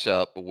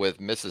matchup with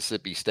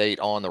Mississippi State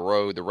on the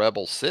road, the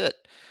Rebels sit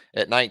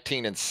at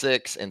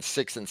 19-6 and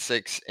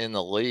 6-6 in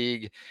the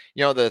league.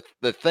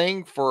 The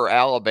thing for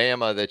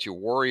Alabama that you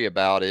worry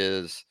about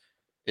is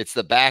it's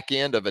the back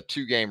end of a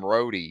 2-game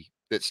roadie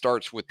that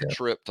starts with the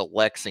trip to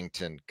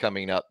Lexington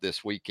coming up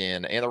this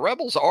weekend. And the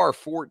Rebels are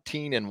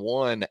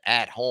 14-1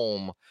 at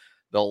home.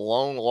 The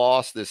lone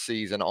loss this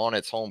season on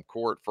its home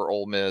court for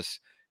Ole Miss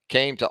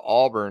came to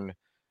Auburn.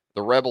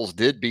 The Rebels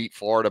did beat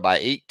Florida by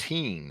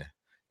 18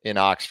 in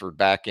Oxford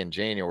back in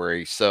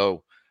January.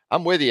 So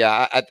I'm with you.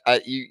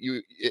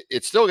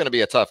 It's still going to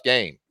be a tough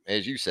game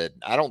as you said,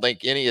 I don't think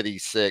any of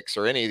these 6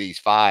 or any of these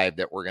 5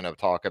 that we're going to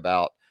talk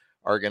about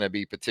are going to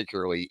be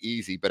particularly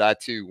easy. But I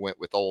too went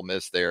with Ole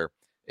Miss there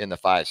in the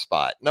 5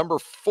 spot. Number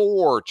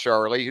 4,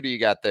 Charlie, who do you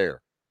got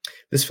there?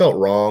 This felt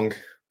wrong,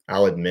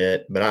 I'll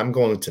admit, but I'm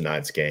going with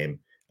tonight's game.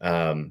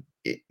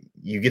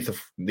 You get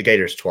the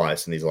Gators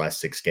twice in these last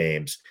 6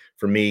 games.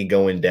 For me,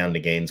 going down to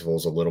Gainesville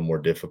is a little more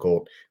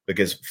difficult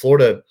because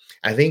Florida,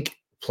 I think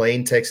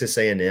playing Texas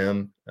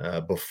A&M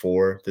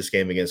before this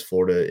game against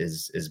Florida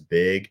is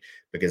big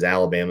because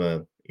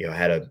Alabama,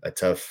 had a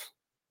tough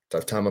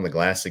time on the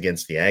glass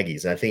against the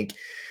Aggies. And I think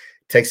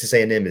Texas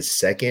A&M is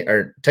second,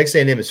 or Texas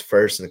A&M is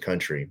first in the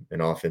country in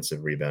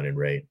offensive rebounding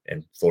rate,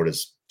 and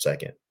Florida's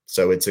second.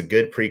 So it's a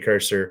good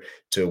precursor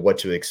to what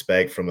to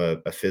expect from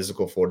a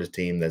physical Florida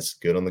team that's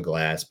good on the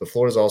glass. But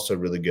Florida's also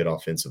really good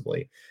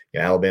offensively.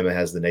 Alabama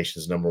has the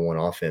nation's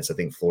 #1 offense. I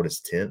think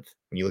Florida's 10th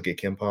when you look at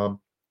KenPom.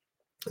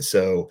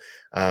 So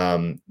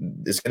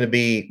it's going to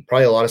be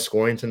probably a lot of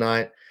scoring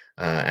tonight.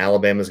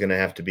 Alabama's going to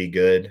have to be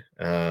good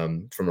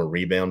from a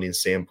rebounding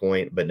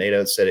standpoint. But Nate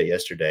Oates said it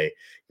yesterday.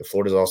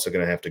 Florida's also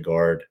going to have to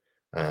guard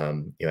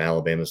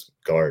Alabama's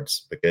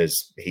guards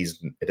because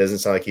it doesn't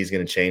sound like he's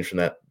going to change from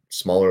that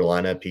smaller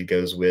lineup he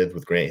goes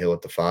with Grant Hill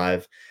at the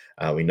 5.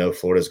 We know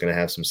Florida's going to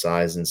have some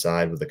size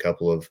inside with a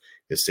couple of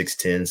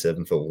 6'10",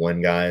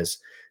 7'1" guys.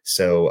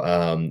 So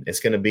it's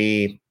going to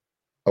be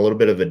a little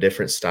bit of a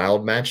different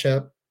styled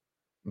matchup.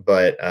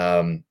 But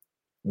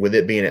with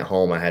it being at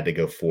home, I had to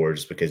go 4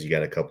 just because you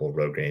got a couple of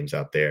road games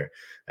out there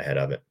ahead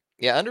of it.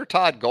 Yeah, under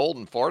Todd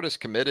Golden, Florida's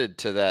committed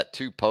to that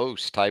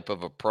 2-post type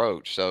of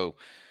approach. So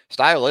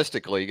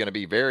stylistically, going to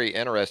be very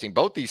interesting.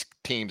 Both these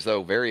teams,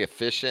 though, very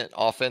efficient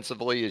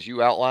offensively, as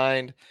you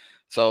outlined.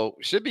 So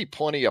should be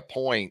plenty of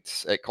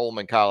points at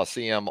Coleman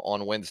Coliseum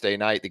on Wednesday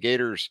night. The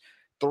Gators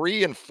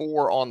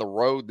 3-4 on the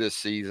road this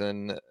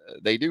season.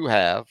 They do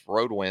have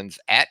road wins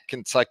at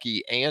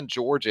Kentucky and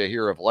Georgia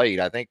here of late.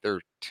 I think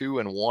they're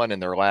 2-1 in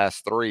their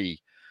last 3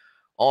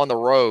 on the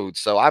road.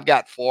 So I've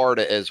got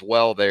Florida as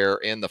well there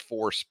in the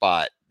 4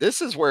 spot.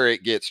 This is where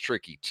it gets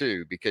tricky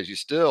too, because you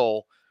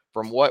still,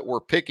 from what we're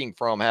picking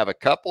from, have a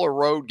couple of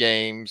road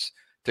games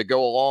to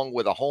go along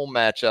with a home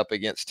matchup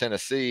against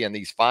Tennessee in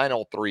these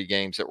final 3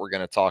 games that we're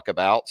going to talk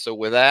about. So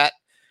with that,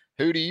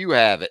 who do you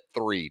have at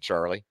 3,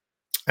 Charlie?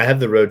 I have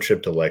the road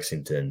trip to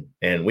Lexington,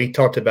 and we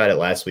talked about it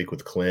last week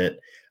with Clint.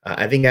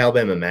 I think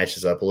Alabama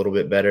matches up a little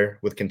bit better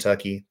with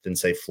Kentucky than,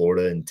 say,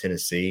 Florida and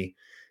Tennessee.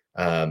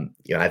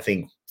 I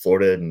think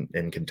Florida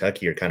and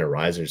Kentucky are kind of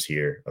risers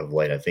here of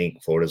late. I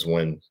think Florida's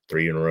won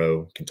 3 in a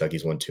row.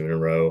 Kentucky's won 2 in a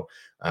row.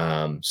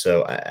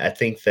 So I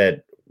think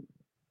that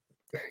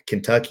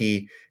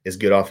Kentucky is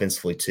good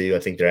offensively too. I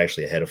think they're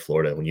actually ahead of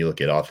Florida. When you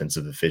look at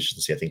offensive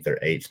efficiency, I think they're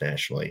 8th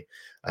nationally.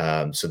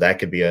 So that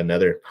could be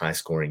another high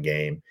scoring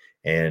game.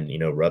 And,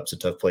 Rupp's a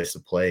tough place to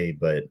play.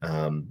 But,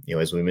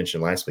 as we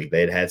mentioned last week,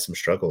 they had some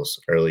struggles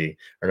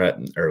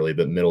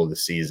middle of the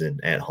season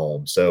at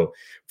home. So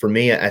for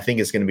me, I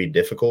think it's going to be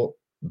difficult,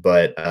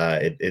 but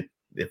it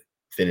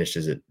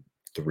finishes at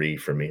 3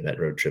 for me, that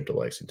road trip to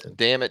Lexington.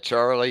 Damn it,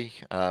 Charlie.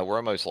 We're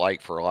almost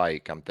like for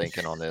like, I'm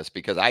thinking on this,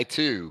 because I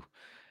too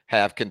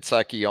have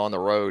Kentucky on the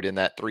road in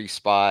that 3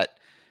 spot.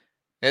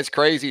 It's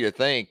crazy to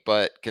think,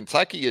 but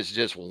Kentucky is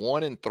just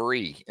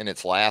 1-3 in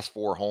its last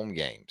 4 home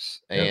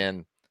games. Yep.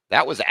 And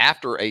that was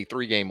after a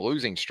 3-game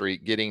losing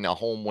streak, getting a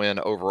home win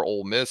over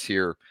Ole Miss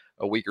here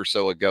a week or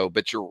so ago.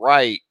 But you're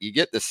right. You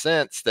get the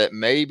sense that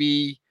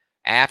maybe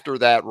after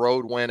that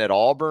road win at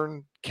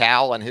Auburn,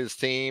 Cal and his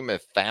team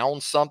have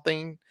found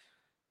something.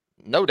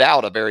 No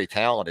doubt a very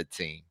talented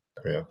team.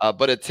 Yeah.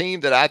 But a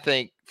team that I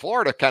think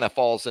Florida kind of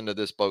falls into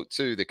this boat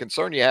too. The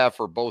concern you have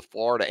for both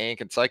Florida and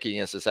Kentucky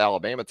against this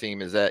Alabama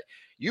team is that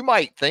you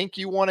might think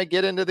you want to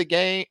get into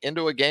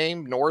a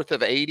game north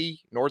of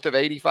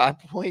 85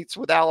 points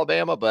with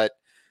Alabama, but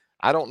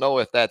I don't know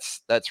if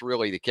that's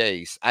really the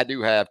case. I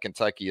do have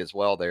Kentucky as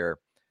well there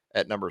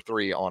at number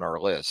 3 on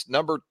our list.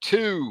 Number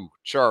 2,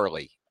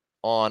 Charlie,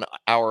 on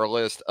our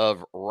list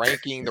of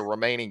ranking the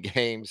remaining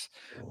games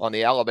on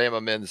the Alabama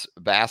men's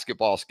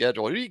basketball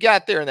schedule. Who do you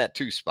got there in that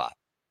 2 spot?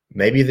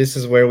 Maybe this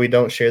is where we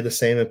don't share the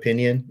same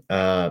opinion.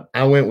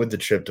 I went with the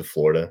trip to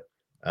Florida.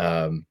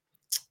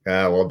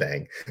 Well,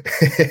 dang.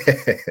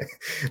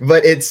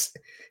 But it's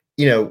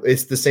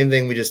the same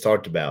thing we just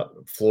talked about.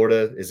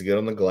 Florida is good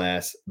on the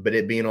glass, but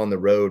it being on the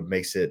road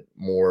makes it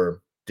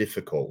more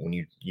difficult when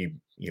you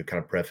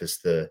kind of preface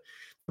the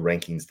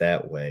rankings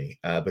that way.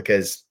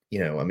 Because,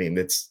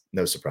 it's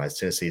no surprise.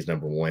 Tennessee is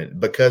number 1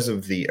 because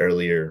of the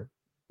earlier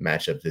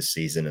matchup this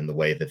season and the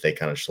way that they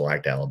kind of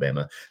shellacked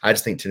Alabama. I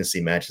just think Tennessee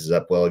matches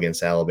up well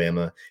against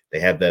Alabama. They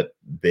have that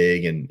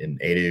big and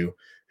Edu,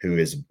 who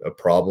is a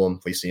problem.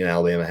 We've seen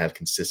Alabama have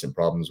consistent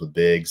problems with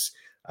bigs.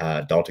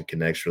 Dalton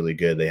Connect's really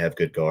good. They have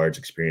good guards,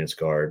 experienced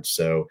guards.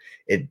 So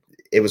it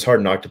was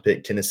hard not to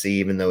pick Tennessee,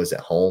 even though it's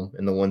at home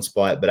in the 1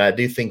 spot. But I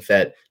do think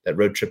that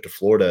road trip to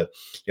Florida,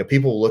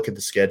 people look at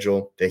the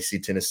schedule. They see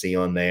Tennessee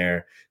on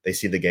there. They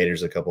see the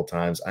Gators a couple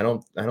times. I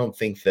don't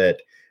think that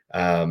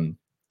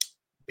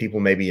people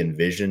maybe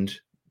envisioned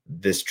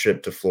this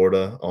trip to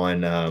Florida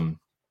on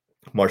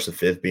March the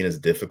 5th being as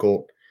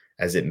difficult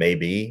as it may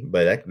be,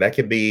 but that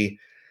could be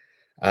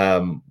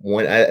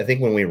when I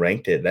think when we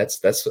ranked it,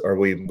 or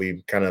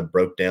we kind of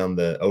broke down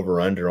the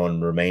over under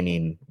on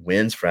remaining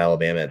wins for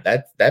Alabama.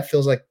 That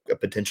feels like a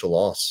potential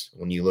loss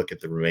when you look at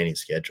the remaining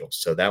schedule.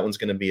 So that one's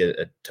going to be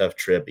a tough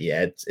trip.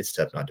 Yeah, it's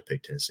tough not to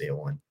pick Tennessee at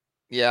 1.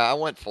 Yeah, I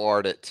went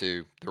Florida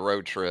to the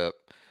road trip.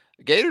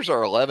 The Gators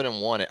are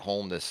 11-1 at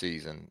home this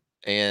season,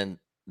 and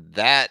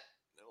that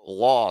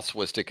loss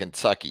was to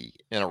Kentucky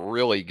in a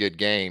really good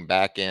game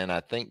back in, I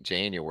think,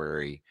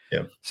 January.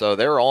 Yeah. So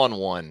they're on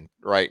one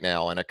right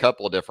now in a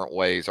couple of different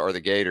ways, are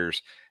the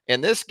Gators.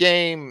 And this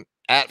game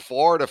at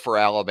Florida for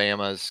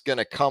Alabama is going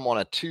to come on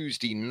a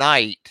Tuesday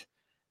night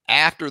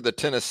after the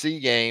Tennessee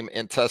game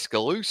in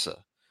Tuscaloosa.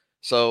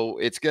 So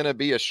it's going to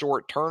be a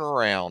short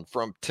turnaround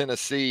from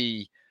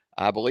Tennessee,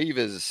 I believe,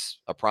 is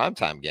a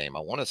primetime game,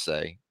 I want to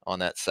say, on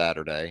that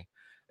Saturday.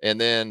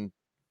 And then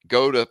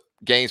go to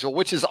Gainesville,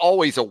 which is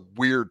always a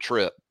weird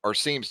trip, or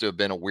seems to have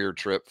been a weird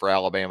trip for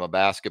Alabama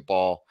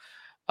basketball.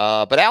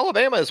 But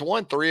Alabama has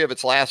won 3 of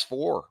its last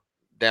 4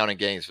 down in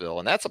Gainesville.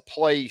 And that's a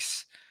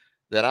place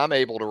that I'm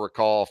able to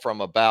recall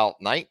from about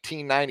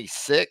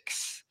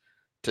 1996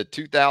 to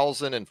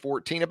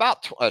 2014,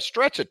 about a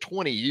stretch of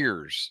 20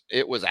 years.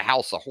 It was a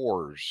house of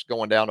horrors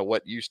going down to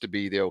what used to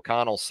be the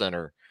O'Connell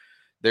Center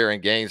there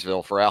in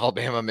Gainesville for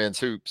Alabama men's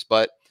hoops.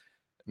 But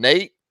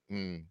Nate,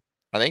 and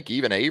I think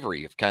even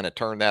Avery have kind of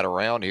turned that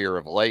around here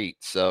of late.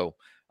 So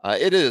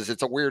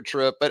it's a weird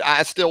trip, but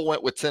I still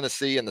went with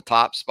Tennessee in the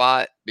top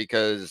spot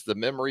because the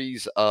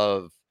memories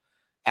of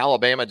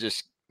Alabama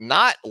just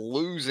not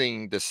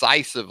losing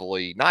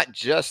decisively, not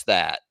just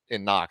that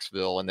in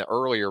Knoxville in the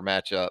earlier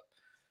matchup,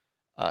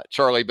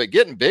 Charlie, but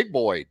getting big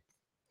boyed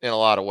in a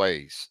lot of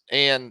ways.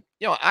 And,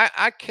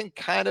 I can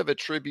kind of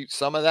attribute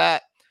some of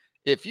that.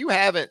 If you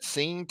haven't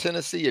seen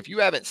Tennessee, if you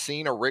haven't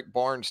seen a Rick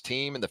Barnes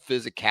team and the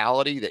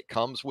physicality that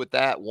comes with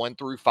that 1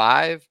 through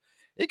 5,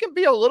 it can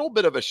be a little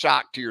bit of a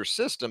shock to your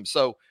system.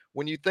 So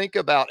when you think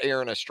about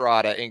Aaron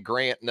Estrada and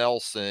Grant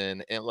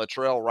Nelson and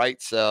Latrell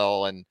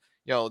Wrightsell and,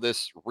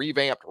 this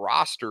revamped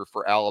roster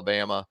for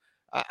Alabama,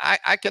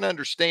 I can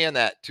understand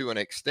that to an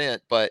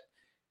extent. But,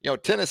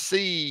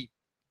 Tennessee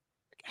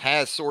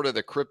has sort of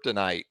the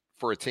kryptonite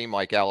for a team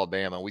like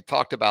Alabama. We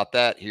talked about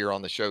that here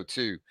on the show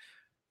too.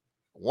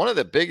 One of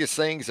the biggest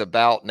things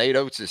about Nate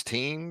Oates'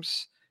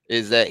 teams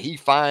is that he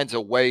finds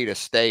a way to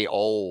stay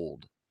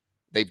old.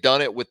 They've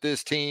done it with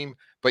this team,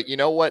 but you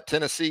know what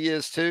Tennessee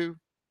is too?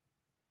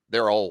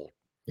 They're old.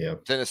 Yeah.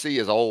 Tennessee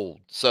is old.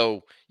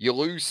 So you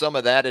lose some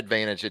of that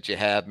advantage that you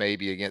have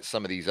maybe against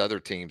some of these other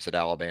teams that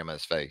Alabama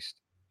has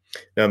faced.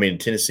 No, I mean,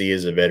 Tennessee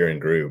is a veteran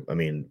group. I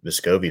mean,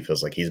 Vescovi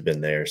feels like he's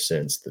been there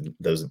since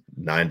those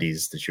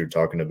 90s that you were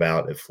talking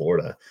about at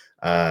Florida.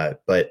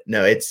 But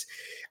no,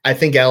 I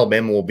think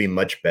Alabama will be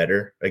much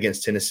better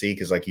against Tennessee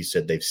because, like you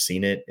said, they've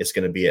seen it. It's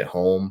going to be at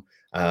home.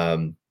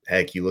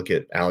 Heck, you look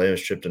at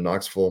Alabama's trip to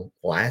Knoxville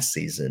last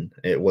season,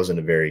 it wasn't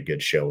a very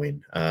good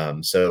showing.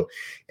 So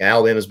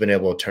Alabama's been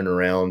able to turn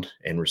around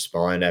and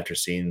respond after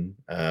seeing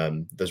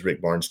those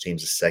Rick Barnes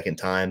teams a second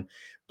time.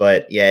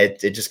 But yeah,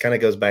 it just kind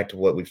of goes back to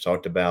what we've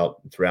talked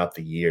about throughout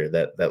the year,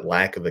 that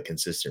lack of a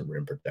consistent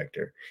rim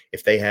protector.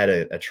 If they had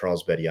a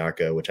Charles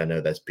Bediako, which I know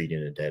that's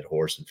beating a dead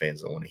horse and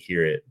fans don't want to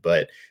hear it,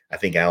 but I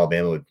think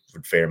Alabama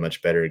would fare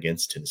much better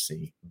against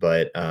Tennessee.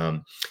 But,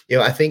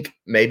 I think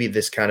maybe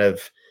this kind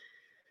of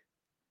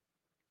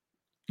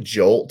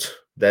jolt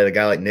that a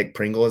guy like Nick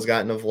Pringle has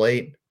gotten of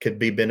late could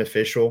be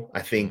beneficial.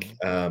 I think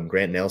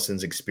Grant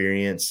Nelson's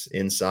experience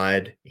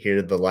inside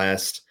here the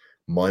last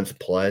month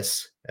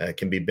plus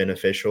can be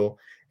beneficial.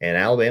 And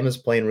Alabama's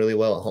playing really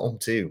well at home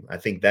too. I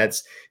think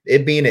that's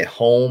it. Being at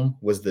home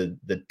was the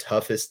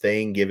toughest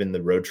thing given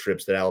the road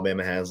trips that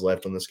Alabama has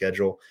left on the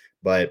schedule.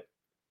 But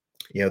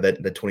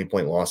that the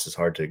 20-point loss is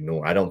hard to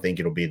ignore. I don't think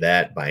it'll be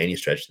that by any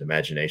stretch of the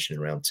imagination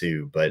in round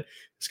 2, but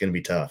it's going to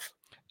be tough.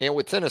 And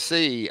with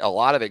Tennessee, a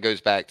lot of it goes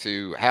back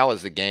to how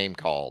is the game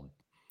called?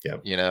 Yeah.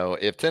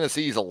 If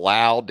Tennessee's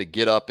allowed to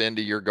get up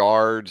into your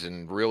guards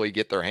and really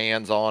get their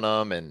hands on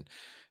them and,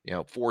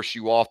 force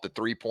you off the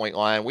 3-point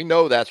line, we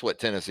know that's what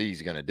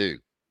Tennessee's going to do.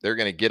 They're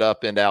going to get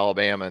up into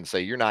Alabama and say,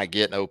 you're not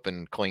getting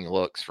open, clean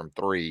looks from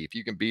 3. If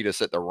you can beat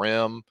us at the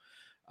rim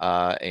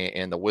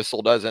and the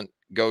whistle doesn't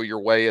go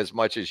your way as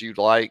much as you'd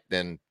like,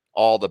 then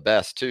all the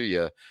best to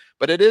you.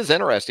 But it is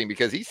interesting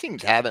because these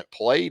teams haven't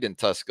played in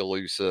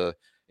Tuscaloosa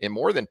in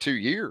more than 2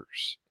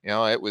 years.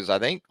 It was, I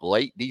think,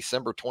 late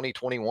December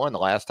 2021, the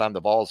last time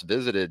the Vols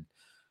visited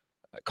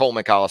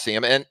Coleman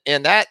Coliseum.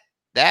 And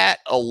that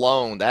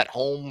alone, that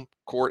home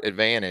court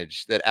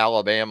advantage that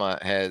Alabama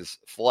has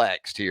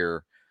flexed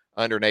here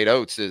under Nate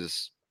Oates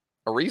is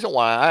a reason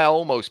why I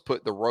almost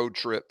put the road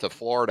trip to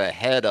Florida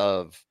ahead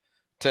of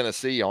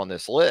Tennessee on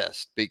this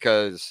list.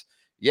 Because,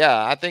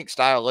 yeah, I think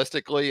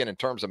stylistically and in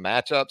terms of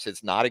matchups,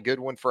 it's not a good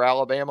one for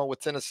Alabama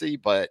with Tennessee.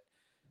 But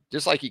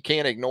just like we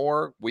can't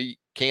ignore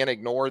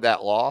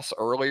that loss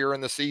earlier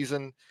in the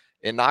season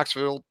in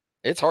Knoxville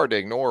it's hard to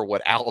ignore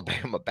what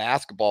Alabama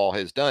basketball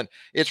has done.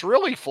 It's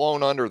really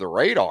flown under the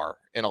radar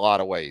in a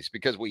lot of ways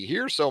because we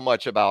hear so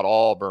much about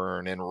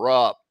Auburn and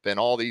Rupp and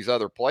all these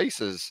other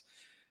places.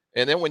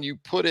 And then when you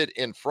put it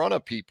in front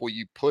of people,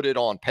 you put it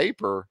on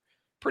paper,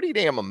 pretty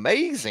damn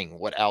amazing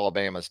what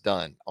Alabama's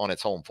done on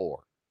its home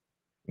floor.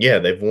 Yeah,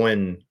 they've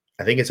won,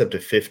 I think it's up to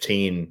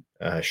 15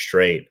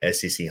 straight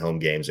SEC home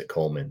games at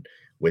Coleman,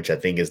 which I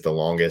think is the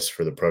longest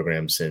for the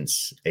program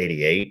since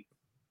 '88.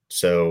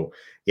 So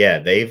yeah,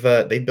 they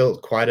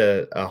built quite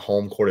a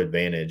home court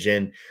advantage.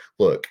 And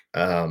look,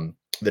 the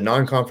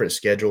non-conference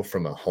schedule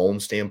from a home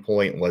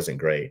standpoint wasn't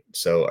great.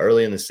 So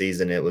early in the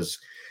season, it was,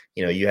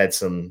 you had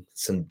some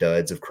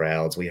duds of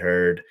crowds. We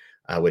heard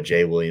what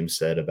Jay Williams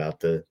said about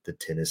the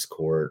tennis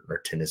court or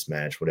tennis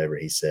match, whatever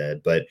he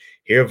said. But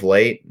here of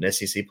late in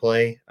SEC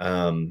play,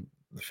 the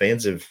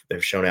fans have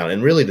shown out,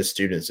 and really the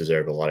students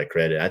deserve a lot of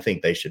credit. I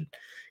think they should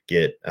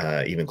get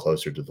even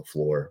closer to the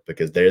floor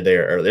because they're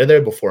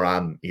there before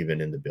I'm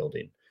even in the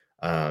building.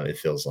 It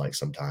feels like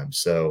sometimes.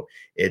 So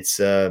it's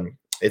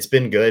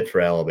been good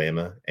for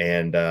Alabama,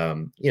 and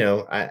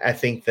I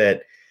think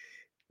that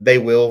they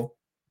will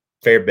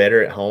fare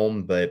better at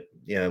home, but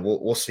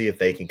we'll see if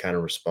they can kind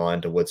of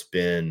respond to what's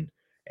been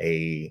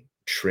a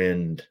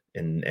trend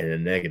and a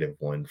negative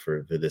one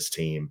for this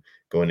team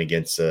going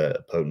against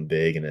a potent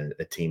big and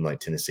a team like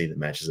Tennessee that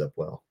matches up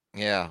well.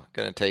 Yeah,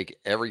 going to take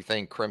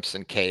everything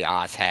Crimson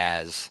Chaos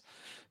has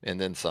and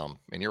then some.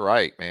 And you're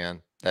right,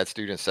 man. That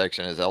student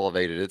section has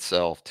elevated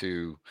itself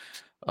to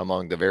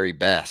among the very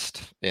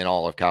best in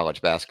all of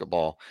college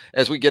basketball.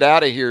 As we get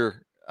out of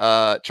here,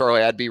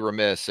 Charlie, I'd be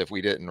remiss if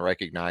we didn't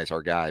recognize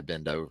our guy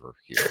Bendover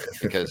here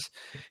because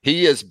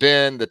he has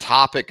been the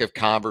topic of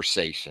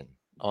conversation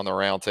on the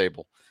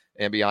roundtable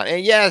and beyond.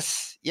 And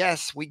yes,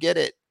 we get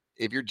it.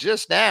 If you're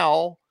just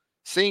now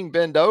seeing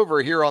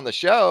Bendover here on the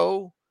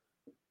show,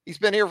 he's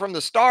been here from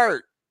the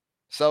start.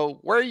 So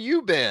where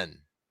you been?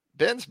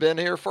 Ben's been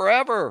here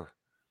forever.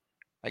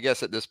 I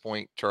guess at this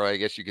point, Charlie, I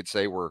guess you could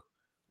say we're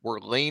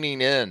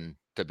leaning in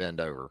to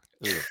Bendover.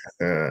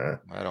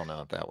 I don't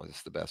know if that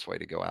was the best way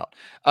to go out.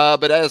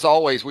 But as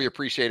always, we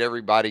appreciate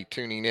everybody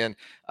tuning in.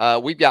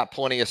 We've got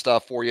plenty of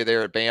stuff for you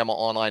there at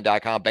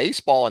BamaOnline.com.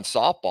 Baseball and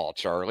softball,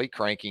 Charlie,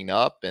 cranking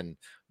up and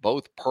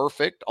both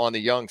perfect on the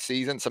young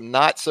season. Some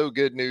not so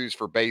good news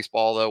for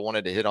baseball, though.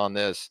 Wanted to hit on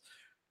this.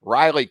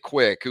 Riley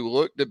Quick, who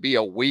looked to be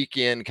a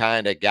weekend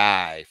kind of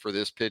guy for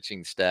this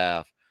pitching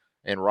staff,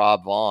 and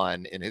Rob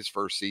Vaughn in his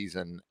first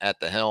season at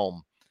the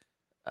helm.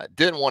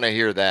 Didn't want to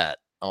hear that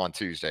on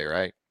Tuesday,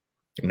 right?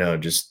 No,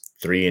 just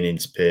 3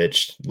 innings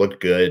pitched. Looked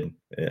good.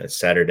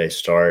 Saturday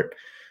start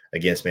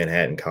against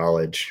Manhattan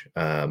College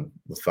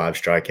with 5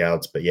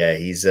 strikeouts. But yeah,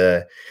 he's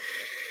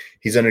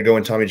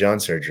undergoing Tommy John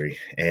surgery,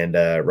 and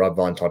Rob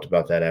Vaughn talked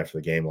about that after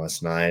the game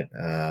last night.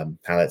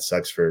 How that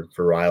sucks for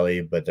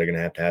Riley, but they're going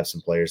to have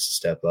some players to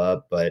step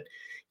up. But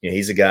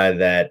he's a guy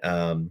that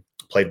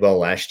played well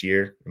last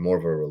year, in more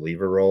of a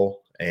reliever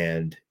role,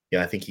 and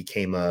I think he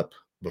came up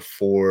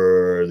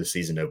before the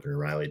season opener.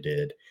 Riley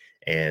did,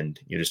 and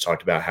you just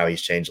talked about how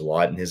he's changed a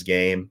lot in his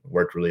game.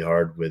 Worked really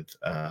hard with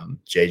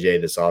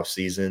JJ this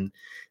offseason.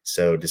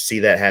 So to see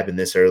that happen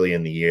this early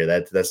in the year,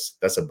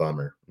 that's a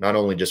bummer. Not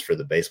only just for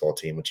the baseball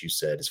team, which you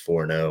said is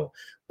 4-0,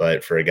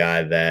 but for a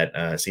guy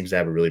that seems to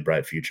have a really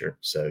bright future.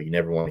 So you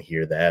never want to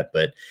hear that,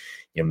 but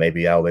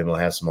maybe Alabama will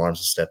have some arms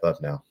to step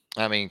up now.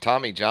 I mean,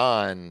 Tommy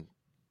John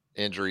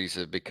injuries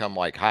have become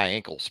like high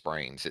ankle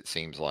sprains. It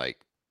seems like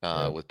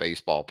with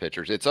baseball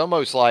pitchers, it's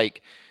almost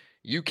like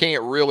you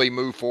can't really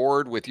move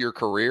forward with your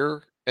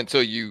career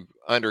until you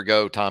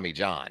undergo Tommy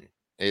John.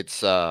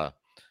 It's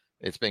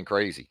been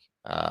crazy.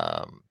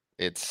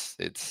 It's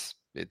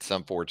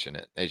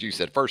unfortunate, as you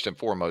said, first and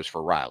foremost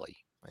for Riley,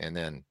 and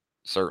then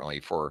certainly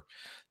for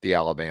the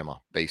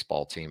Alabama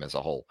baseball team as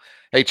a whole.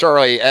 Hey,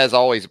 Charlie, as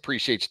always,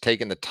 appreciate you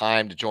taking the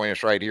time to join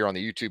us right here on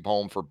the YouTube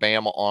home for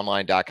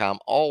BamaOnline.com.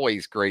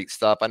 Always great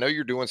stuff. I know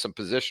you're doing some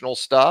positional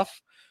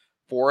stuff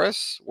for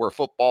us where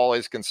football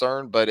is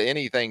concerned, but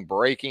anything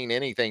breaking,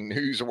 anything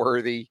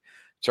newsworthy,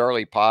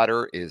 Charlie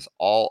Potter is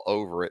all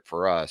over it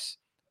for us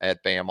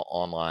at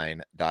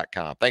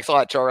BamaOnline.com. Thanks a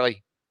lot,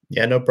 Charlie.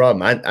 Yeah, no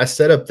problem. I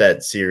set up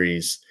that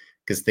series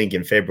because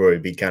thinking February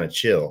would be kind of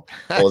chill.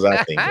 What was I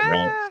thinking,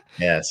 right?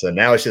 Yeah, so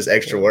now it's just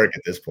extra work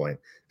at this point.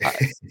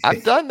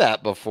 I've done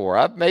that before.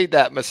 I've made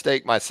that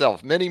mistake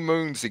myself many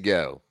moons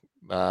ago.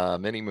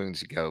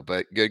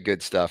 But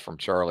good stuff from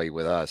Charlie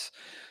with us.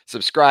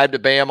 Subscribe to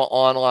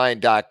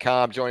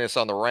BamaOnline.com. Join us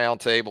on the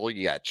roundtable.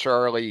 You got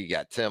Charlie, you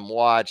got Tim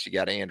Watts, you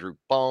got Andrew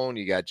Bone,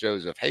 you got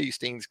Joseph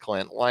Hastings,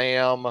 Clint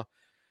Lamb,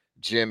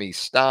 Jimmy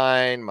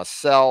Stein,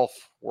 myself.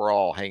 We're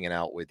all hanging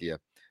out with you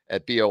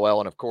at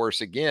BOL. And of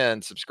course,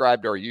 again,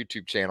 subscribe to our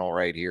YouTube channel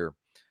right here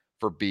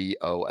for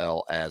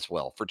BOL as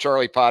well. For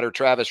Charlie Potter,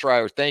 Travis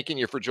Reier, thanking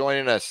you for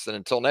joining us. And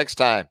until next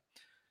time,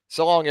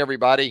 so long,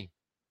 everybody.